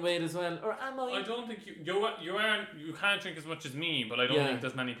of a lightweight as well. Or am I? I don't think you can't drink as much as me, but I don't think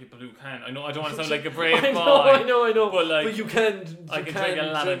there's many people who can. I know I don't want to sound like a brave boy. I know. But you can. I can drink a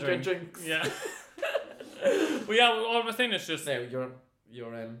lot of drinks. Yeah. Well, yeah, all we're saying is just... There,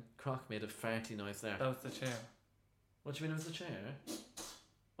 your crock made a farty noise there. That was the chair. What do you mean it was the chair?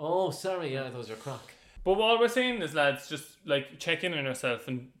 Oh, sorry, yeah, that was your crock. But what we're saying is, lads, just like check in on yourself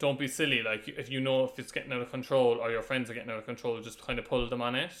and don't be silly. Like if you know if it's getting out of control or your friends are getting out of control, just kind of pull them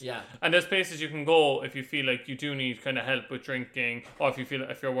on it. Yeah. And there's places you can go if you feel like you do need kind of help with drinking, or if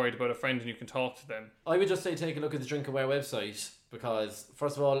you're worried about a friend and you can talk to them. I would just say take a look at the Drinkaware website because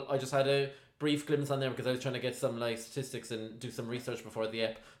first of all, I just had a brief glimpse on there because I was trying to get some like statistics and do some research before the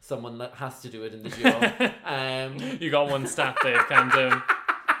app. Someone has to do it in the duo. You got one stat there, calm down.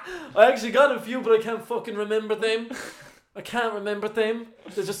 I actually got a few, but I can't fucking remember them. I can't remember them.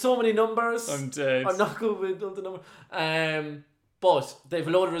 There's just so many numbers. I'm dead. I'm not good with the number. But they've a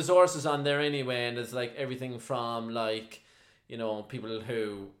load of resources on there anyway, and there's like everything from like, you know, people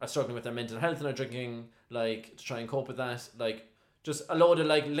who are struggling with their mental health and are drinking, like to try and cope with that, like just a load of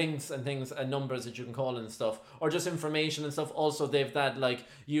like links and things and numbers that you can call and stuff, or just information and stuff. Also, they've that like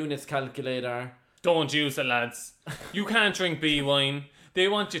units calculator. Don't use it, lads. You can't drink B wine. They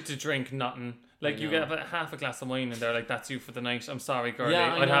want you to drink nothing. Like, you get about half a glass of wine and they're like, that's you for the night. I'm sorry, girlie.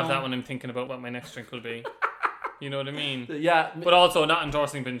 Yeah, I'd have that when I'm thinking about what my next drink will be. You know what I mean? Yeah. But also not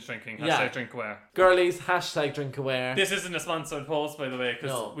endorsing binge drinking. #drinkaware. Girlies, #drinkaware. This isn't a sponsored post, by the way,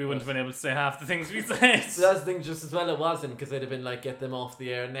 because we wouldn't have been able to say half the things we said. So that's the thing, just as well it wasn't, because they'd have been like, get them off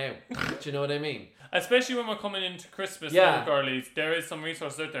the air now. Do you know what I mean? Especially when we're coming into Christmas now, girlies. There is some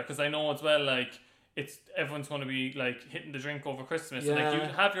resources out there, because I know as well, like, everyone's going to be like hitting the drink over Christmas. Yeah. And, like,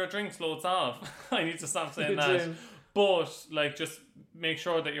 you have your drinks loads of. I need to stop saying You that. do. But like, just make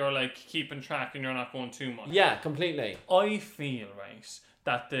sure that you're like keeping track and you're not going too much. Yeah, completely. I feel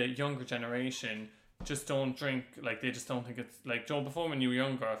that the younger generation just don't drink, like they just don't think it's like, Joe, before when you were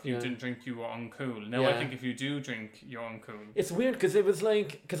younger, if you didn't drink you were uncool. Now I think if you do drink you're uncool. It's weird because it was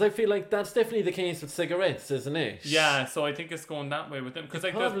like, because I feel like that's definitely the case with cigarettes, isn't it? Yeah, so I think it's going that way with them, because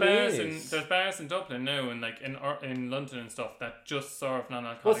like there's bars in Dublin now and like in London and stuff that just serve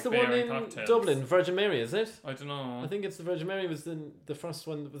non-alcoholic What's the beer one and in cocktails. Dublin? Virgin Mary, is it? I don't know. I think it's the Virgin Mary was the first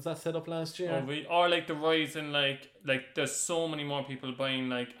one. Was that set up last year? Or like the rise in like there's so many more people buying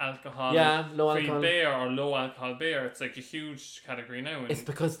like alcohol, low free alcohol beer or low alcohol beer. It's like a huge category now. It's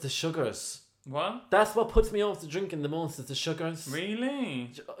because the sugars. What? That's what puts me off the drinking the most, is the sugars.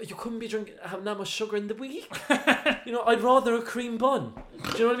 Really? You couldn't be having that much sugar in the week. You know, I'd rather a cream bun.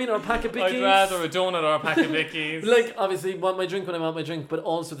 Do you know what I mean? Or a pack of Bickies. I'd rather a donut or a pack of Bickies. Like, obviously, want my drink when I want my drink, but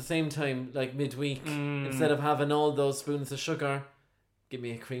also at the same time, like midweek, instead of having all those spoons of sugar, give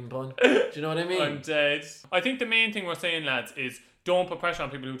me a cream bun. Do you know what I mean? I'm dead. I think the main thing we're saying, lads, is don't put pressure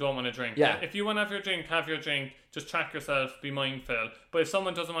on people who don't want to drink. Yeah. If you want to have your drink. Just track yourself, be mindful. But if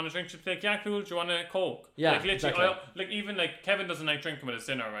someone doesn't want to drink, just be like, yeah, cool, do you want a Coke? Yeah, like, literally, exactly. Even like Kevin doesn't like drinking with his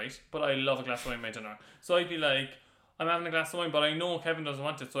dinner, right? But I love a glass of wine with my dinner. So I'd be like, I'm having a glass of wine, but I know Kevin doesn't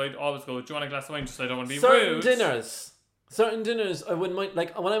want it. So I'd always go, do you want a glass of wine? Just so I don't want to be rude. Certain dinners, I wouldn't mind.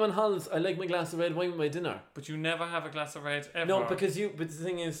 Like, when I'm on holidays, I like my glass of red wine with my dinner. But you never have a glass of red, ever. No, because but the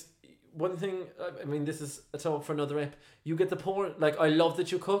thing is, one thing, I mean, this is a talk for another ep. You get I love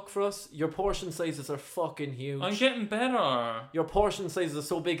that you cook for us. Your portion sizes are fucking huge. I'm getting better. Your portion sizes are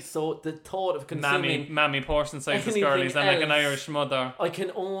so big, so the thought of consuming... Mammy portion sizes, anything girlies. I'm like an else, Irish mother. I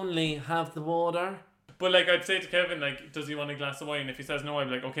can only have the water. But like, I'd say to Kevin, like, does he want a glass of wine? If he says no, I'd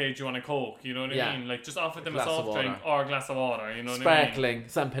be like, okay, do you want a Coke? You know what I mean? Like, just offer them a soft drink or a glass of water. You know what I mean? Sparkling,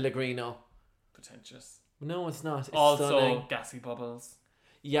 San Pellegrino. Pretentious. No, it's not. It's also, stunning. gassy bubbles.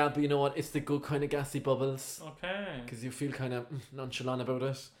 Yeah, but you know what? It's the good kind of gassy bubbles. Okay. Because you feel kind of nonchalant about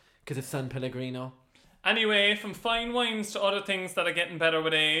it. Because it's San Pellegrino. Anyway, from fine wines to other things that are getting better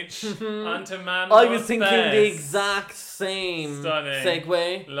with age, on to man. I was thinking best. the exact same Stunning.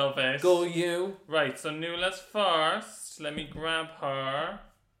 segue. Love it. Go you. Right, so Nuala's first. Let me grab her.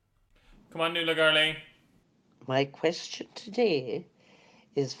 Come on, Nuala girlie. My question today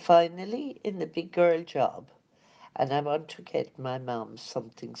is finally in the big girl job, and I want to get my mum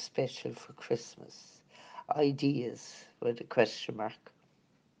something special for Christmas. Ideas with a question mark.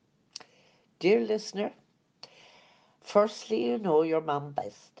 Dear listener, firstly, you know your mum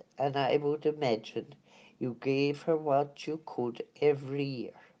best, and I would imagine you gave her what you could every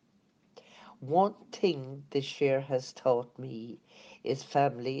year. One thing this year has taught me is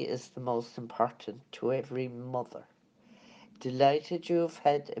family is the most important to every mother. Delighted you've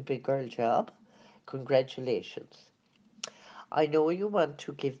had a big girl job. Congratulations. I know you want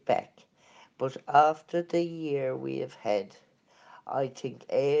to give back, but after the year we have had, I think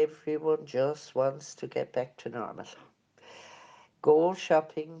everyone just wants to get back to normal. Go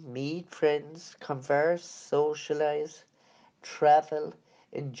shopping, meet friends, converse, socialise, travel,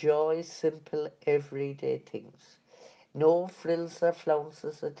 enjoy simple everyday things. No frills or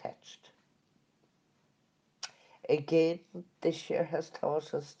flounces attached. Again, this year has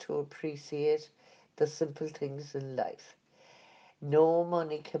taught us to appreciate the simple things in life. No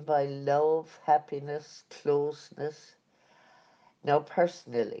money can buy love, happiness, closeness. Now,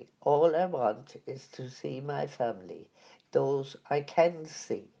 personally, all I want is to see my family, those I can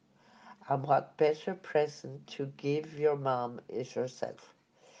see. And what better present to give your mom is yourself.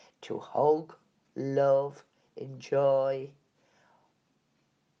 To hug, love, enjoy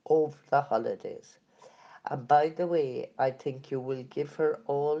over the holidays. And by the way, I think you will give her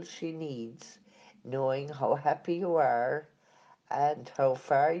all she needs, knowing how happy you are and how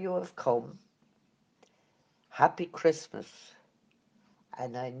far you have come. Happy Christmas.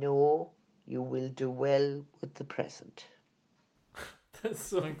 And I know you will do well with the present. That's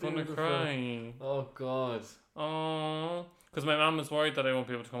so I'm gonna beautiful. cry. Oh, God. Oh, because my mum is worried that I won't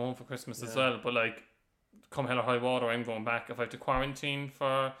be able to come home for Christmas as well. But like, come hell or high water, I'm going back. If I have to quarantine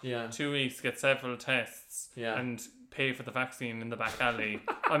for 2 weeks, get several tests, and pay for the vaccine in the back alley,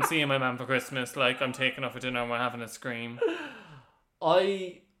 I'm seeing my mum for Christmas. Like, I'm taking her for dinner and we're having a scream.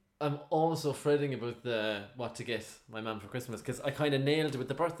 I am also fretting about what to get my mum for Christmas, because I kind of nailed it with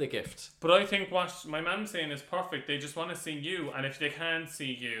the birthday gift. But I think what my mum's saying is perfect. They just want to see you, and if they can't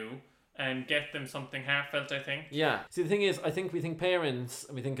see you, and get them something heartfelt, I think. Yeah. See, the thing is, I think we think parents,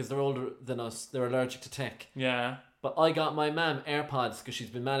 and we think because they're older than us, they're allergic to tech. Yeah. But I got my mum AirPods because she's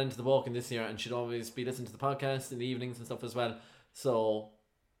been mad into the walking this year, and she'd always be listening to the podcast in the evenings and stuff as well. So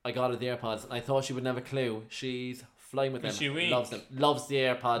I got her the AirPods, and I thought she wouldn't have a clue. She's flying with them. Is she weak? Loves them. Loves the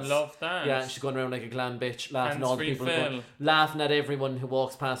AirPods. Love that. Yeah, she's going around like a glam bitch, laughing at all the Hands-free people, Phil. laughing at everyone who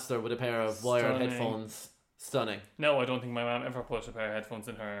walks past her with a pair of wired Stunning. headphones. Stunning. No, I don't think my mum ever put a pair of headphones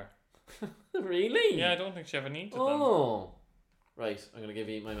in her. Really? Yeah, I don't think she ever needed them. Oh. Right, I'm going to give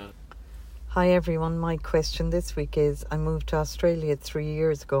you my mum. Hi everyone, my question this week is, I moved to Australia 3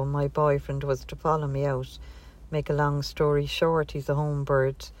 years ago. My boyfriend was to follow me out. Make a long story short, he's a home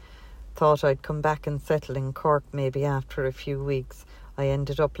bird. Thought I'd come back and settle in Cork maybe after a few weeks. I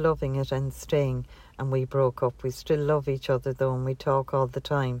ended up loving it and staying, and we broke up. We still love each other though, and we talk all the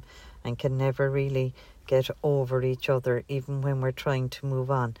time and can never really get over each other even when we're trying to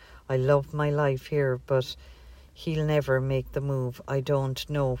move on. I love my life here, but he'll never make the move. I don't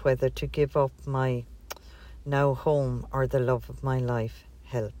know whether to give up my now home or the love of my life.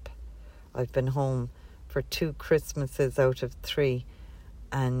 Help. I've been home for 2 Christmases out of 3,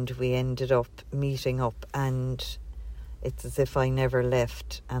 and we ended up meeting up, and it's as if I never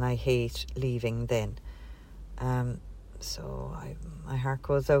left, and I hate leaving then. So my heart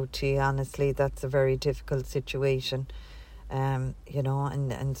goes out to you. Honestly, that's a very difficult situation. You know,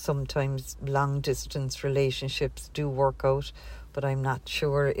 and sometimes long distance relationships do work out, but I'm not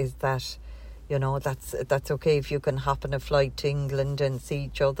sure is that, you know, that's okay if you can hop on a flight to England and see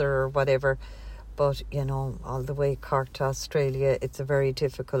each other or whatever, but you know, all the way Cork to Australia, it's a very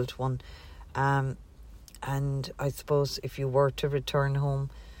difficult one. And I suppose if you were to return home,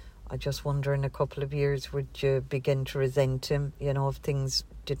 I just wonder in a couple of years, would you begin to resent him, you know, if things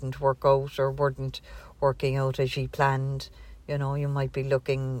didn't work out or weren't working out as you planned? You know, you might be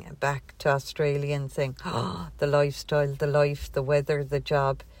looking back to Australia and saying, oh, the lifestyle, the life, the weather, the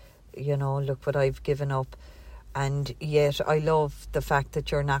job, you know, look what I've given up. And yet I love the fact that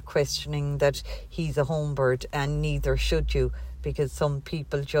you're not questioning that he's a home bird, and neither should you, because some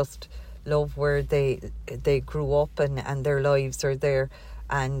people just love where they grew up and their lives are there.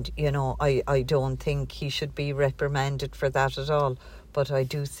 And, you know, I don't think he should be reprimanded for that at all. But I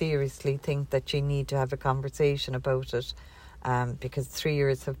do seriously think that you need to have a conversation about it, because 3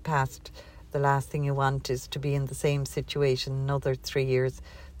 years have passed. The last thing you want is to be in the same situation another 3 years.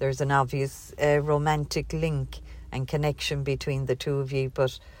 There's an obvious romantic link and connection between the two of you,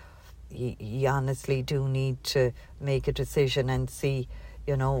 but you honestly do need to make a decision and see,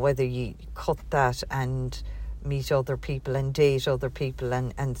 you know, whether you cut that and meet other people and date other people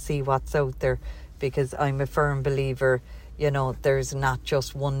and see what's out there. Because I'm a firm believer, you know, there's not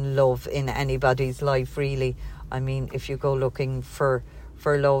just one love in anybody's life, really. I mean, if you go looking for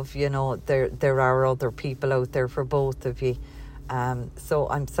love, you know, there are other people out there for both of you. So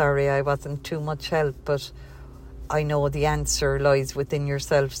I'm sorry I wasn't too much help, but I know the answer lies within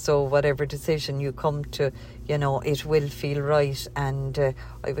yourself. So whatever decision you come to, you know, it will feel right. And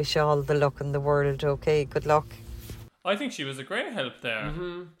I wish you all the luck in the world. Okay, good luck. I think she was a great help there.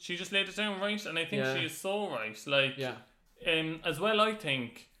 She just laid it down right, and I think she is so right. Like, as well, I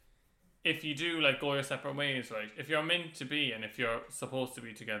think if you do like go your separate ways, right? If you're meant to be and if you're supposed to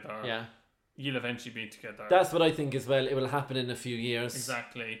be together, you'll eventually be together. That's what I think as well. It will happen in a few years.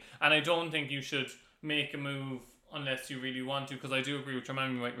 Exactly. And I don't think you should make a move unless you really want to, because I do agree with your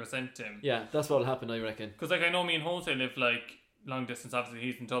man, you might resent him. Yeah, that's what will happen, I reckon. Because like I know me and Jose live like long distance. Obviously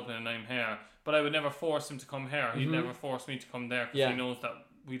he's in Dublin and I'm here, but I would never force him to come here. He'd never force me to come there, because he knows that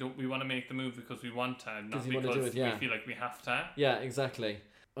we want to make the move because we want to, not because we feel like we have to. Yeah, exactly.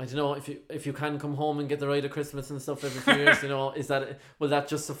 I don't know, if you can come home and get the ride of Christmas and stuff every few years, you know, will that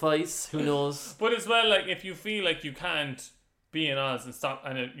just suffice? Who knows? But as well, like if you feel like you can't be in Oz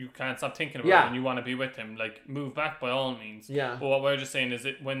and you can't stop thinking about it and you want to be with him, like move back by all means. Yeah. But what we're just saying is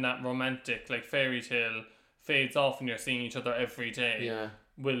that when that romantic like fairy tale fades off and you're seeing each other every day,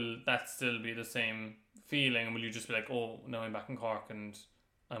 will that still be the same feeling? And will you just be like, oh, now I'm back in Cork and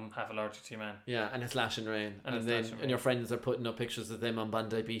I'm half allergic to you, man? Yeah, and it's lashing rain. And your friends are putting up pictures of them on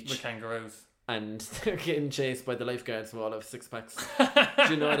Bondi Beach. With kangaroos. And they're getting chased by the lifeguards who all have 6-packs.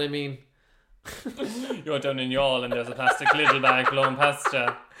 Do you know what I mean? You're down in Youghal and there's a plastic little bag blowing past you.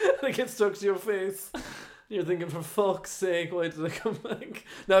 They get stuck to your face. You're thinking, for fuck's sake, why did I come back?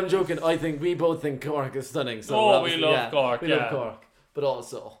 No, I'm joking. I think we both think Cork is stunning. So we love Cork. We love Cork. But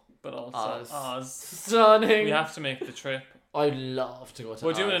also Oz. Stunning. We have to make the trip. I'd love to go to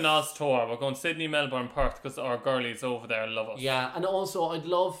We're Oz. doing an Oz tour. We're going Sydney, Melbourne, Perth, because our girlies over there love us. Yeah, and also I'd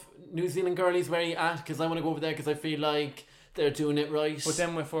love New Zealand girlies, where are you at? Because I want to go over there because I feel like they're doing it right. But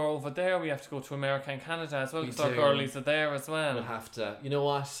then if we're over there, we have to go to America and Canada as well, because our girlies are there as well. We'll have to. You know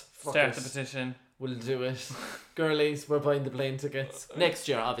what? Start the petition. We'll do it. Girlies, we're buying the plane tickets. Next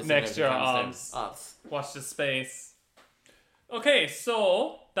year, obviously. Next year, Oz. Watch the space. Okay,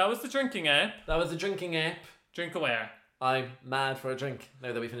 so that was the drinking app. Drink aware. I'm mad for a drink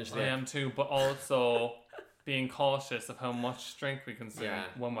now that we finished the app. I am too, but also being cautious of how much drink we consume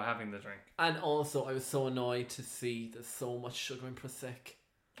when we're having the drink. And also, I was so annoyed to see there's so much sugar in Prosecco.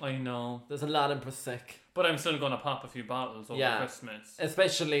 I know. There's a lot in Prosecco. But I'm still going to pop a few bottles over Christmas.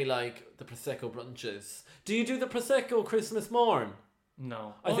 Especially like the Prosecco brunches. Do you do the Prosecco Christmas morn?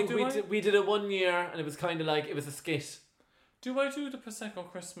 No. I think we did it one year and it was kind of like, it was a skit. Do I do the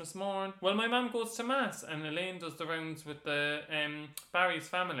Prosecco Christmas morn? Well, my mum goes to Mass and Elaine does the rounds with the Barry's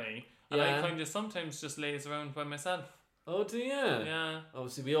family. And I kind of sometimes just lays around by myself. Oh, do you? Yeah.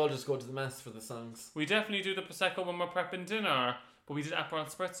 Obviously, we all just go to the Mass for the songs. We definitely do the Prosecco when we're prepping dinner. But we did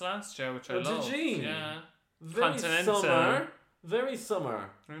Aperol Spritz last year, which I loved. Did you? Yeah. Very summer.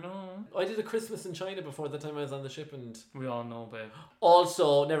 I know. I did a Christmas in China before the time I was on the ship, and we all know, babe.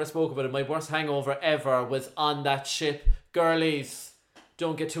 Also, never spoke about it. My worst hangover ever was on that ship. Girlies,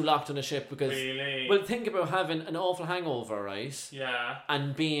 don't get too locked on a ship because... Really? Well, think about having an awful hangover, right? Yeah.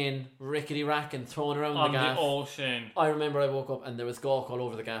 And being rickety-rack and thrown around on the gaff. On the ocean. I remember I woke up and there was gawk all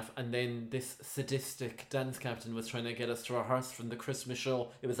over the gaff, and then this sadistic dance captain was trying to get us to rehearse from the Christmas show.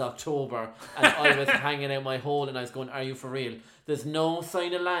 It was October, and I was hanging out my hole and I was going, are you for real? There's no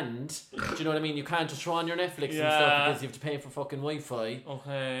sign of land. Do you know what I mean? You can't just throw on your Netflix and stuff because you have to pay for fucking Wi-Fi.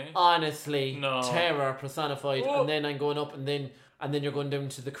 Okay. Honestly, no. Terror personified. Oh. And then I'm going up and then you're going down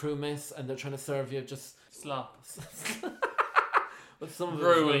to the crew mess and they're trying to serve you just slop. Some of it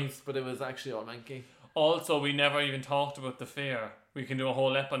was Gruel. nice, but it was actually all manky. Also, we never even talked about the fair. We can do a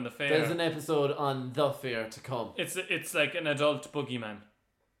whole ep on the fair. There's an episode on the fair to come. It's like an adult boogeyman.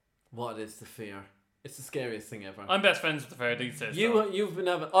 What is the fair? It's the scariest thing ever. I'm best friends with the fair these days. so. You've been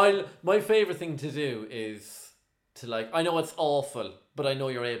having. My favorite thing to do is to like. I know it's awful, but I know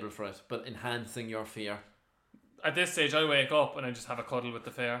you're able for it. But enhancing your fear. At this stage, I wake up and I just have a cuddle with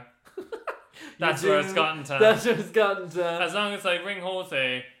the fair. That's where it's gotten to. That's where it's gotten to. As long as I ring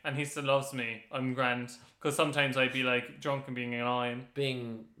Jose and he still loves me, I'm grand. Because sometimes I'd be like drunk and being annoying.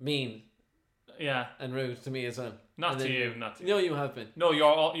 Being mean Yeah. and rude to me as well. Not And to then you, not to you. No, you have been. No,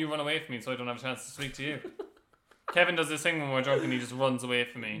 you run away from me, so I don't have a chance to speak to you. Kevin does this thing when we're drunk and he just runs away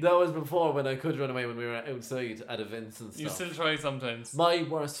from me. That was before when I could run away when we were outside at events and stuff. You still try sometimes. My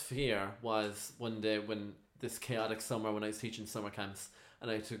worst fear was one day when this chaotic summer when I was teaching summer camps and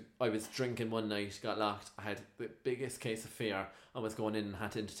I was drinking one night, got locked. I had the biggest case of fear. I was going in and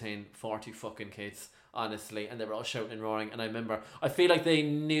had to entertain 40 fucking kids, honestly, and they were all shouting and roaring. And I remember, I feel like they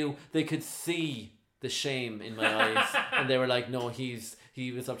knew, they could see the shame in my eyes, and they were like, no, he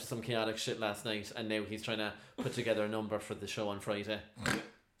was up to some chaotic shit last night, and now he's trying to put together a number for the show on Friday.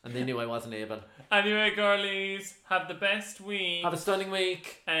 And they knew I wasn't able. Anyway, girlies, have the best week. Have a stunning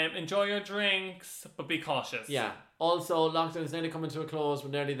week. Enjoy your drinks, but be cautious. Yeah. Also, lockdown's nearly coming to a close. We're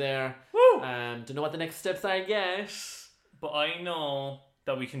nearly there. Woo! Don't know what the next steps are yet. But I know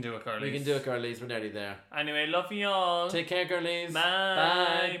that we can do it, girlies. We can do it, girlies. We're nearly there. Anyway, love you all. Take care, girlies.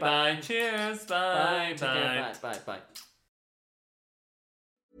 Bye. Bye. Cheers. Bye. Bye. Bye. Take care. Bye. Bye.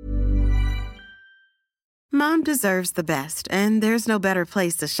 Mom deserves the best, and there's no better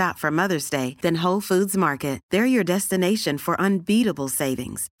place to shop for Mother's Day than Whole Foods Market. They're your destination for unbeatable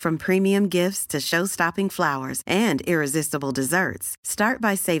savings, from premium gifts to show-stopping flowers and irresistible desserts. Start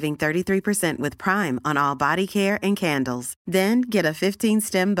by saving 33% with Prime on all body care and candles. Then get a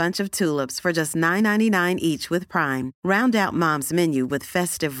 15-stem bunch of tulips for just $9.99 each with Prime. Round out Mom's menu with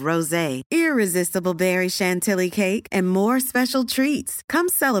festive rosé, irresistible berry chantilly cake, and more special treats. Come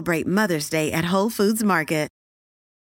celebrate Mother's Day at Whole Foods Market.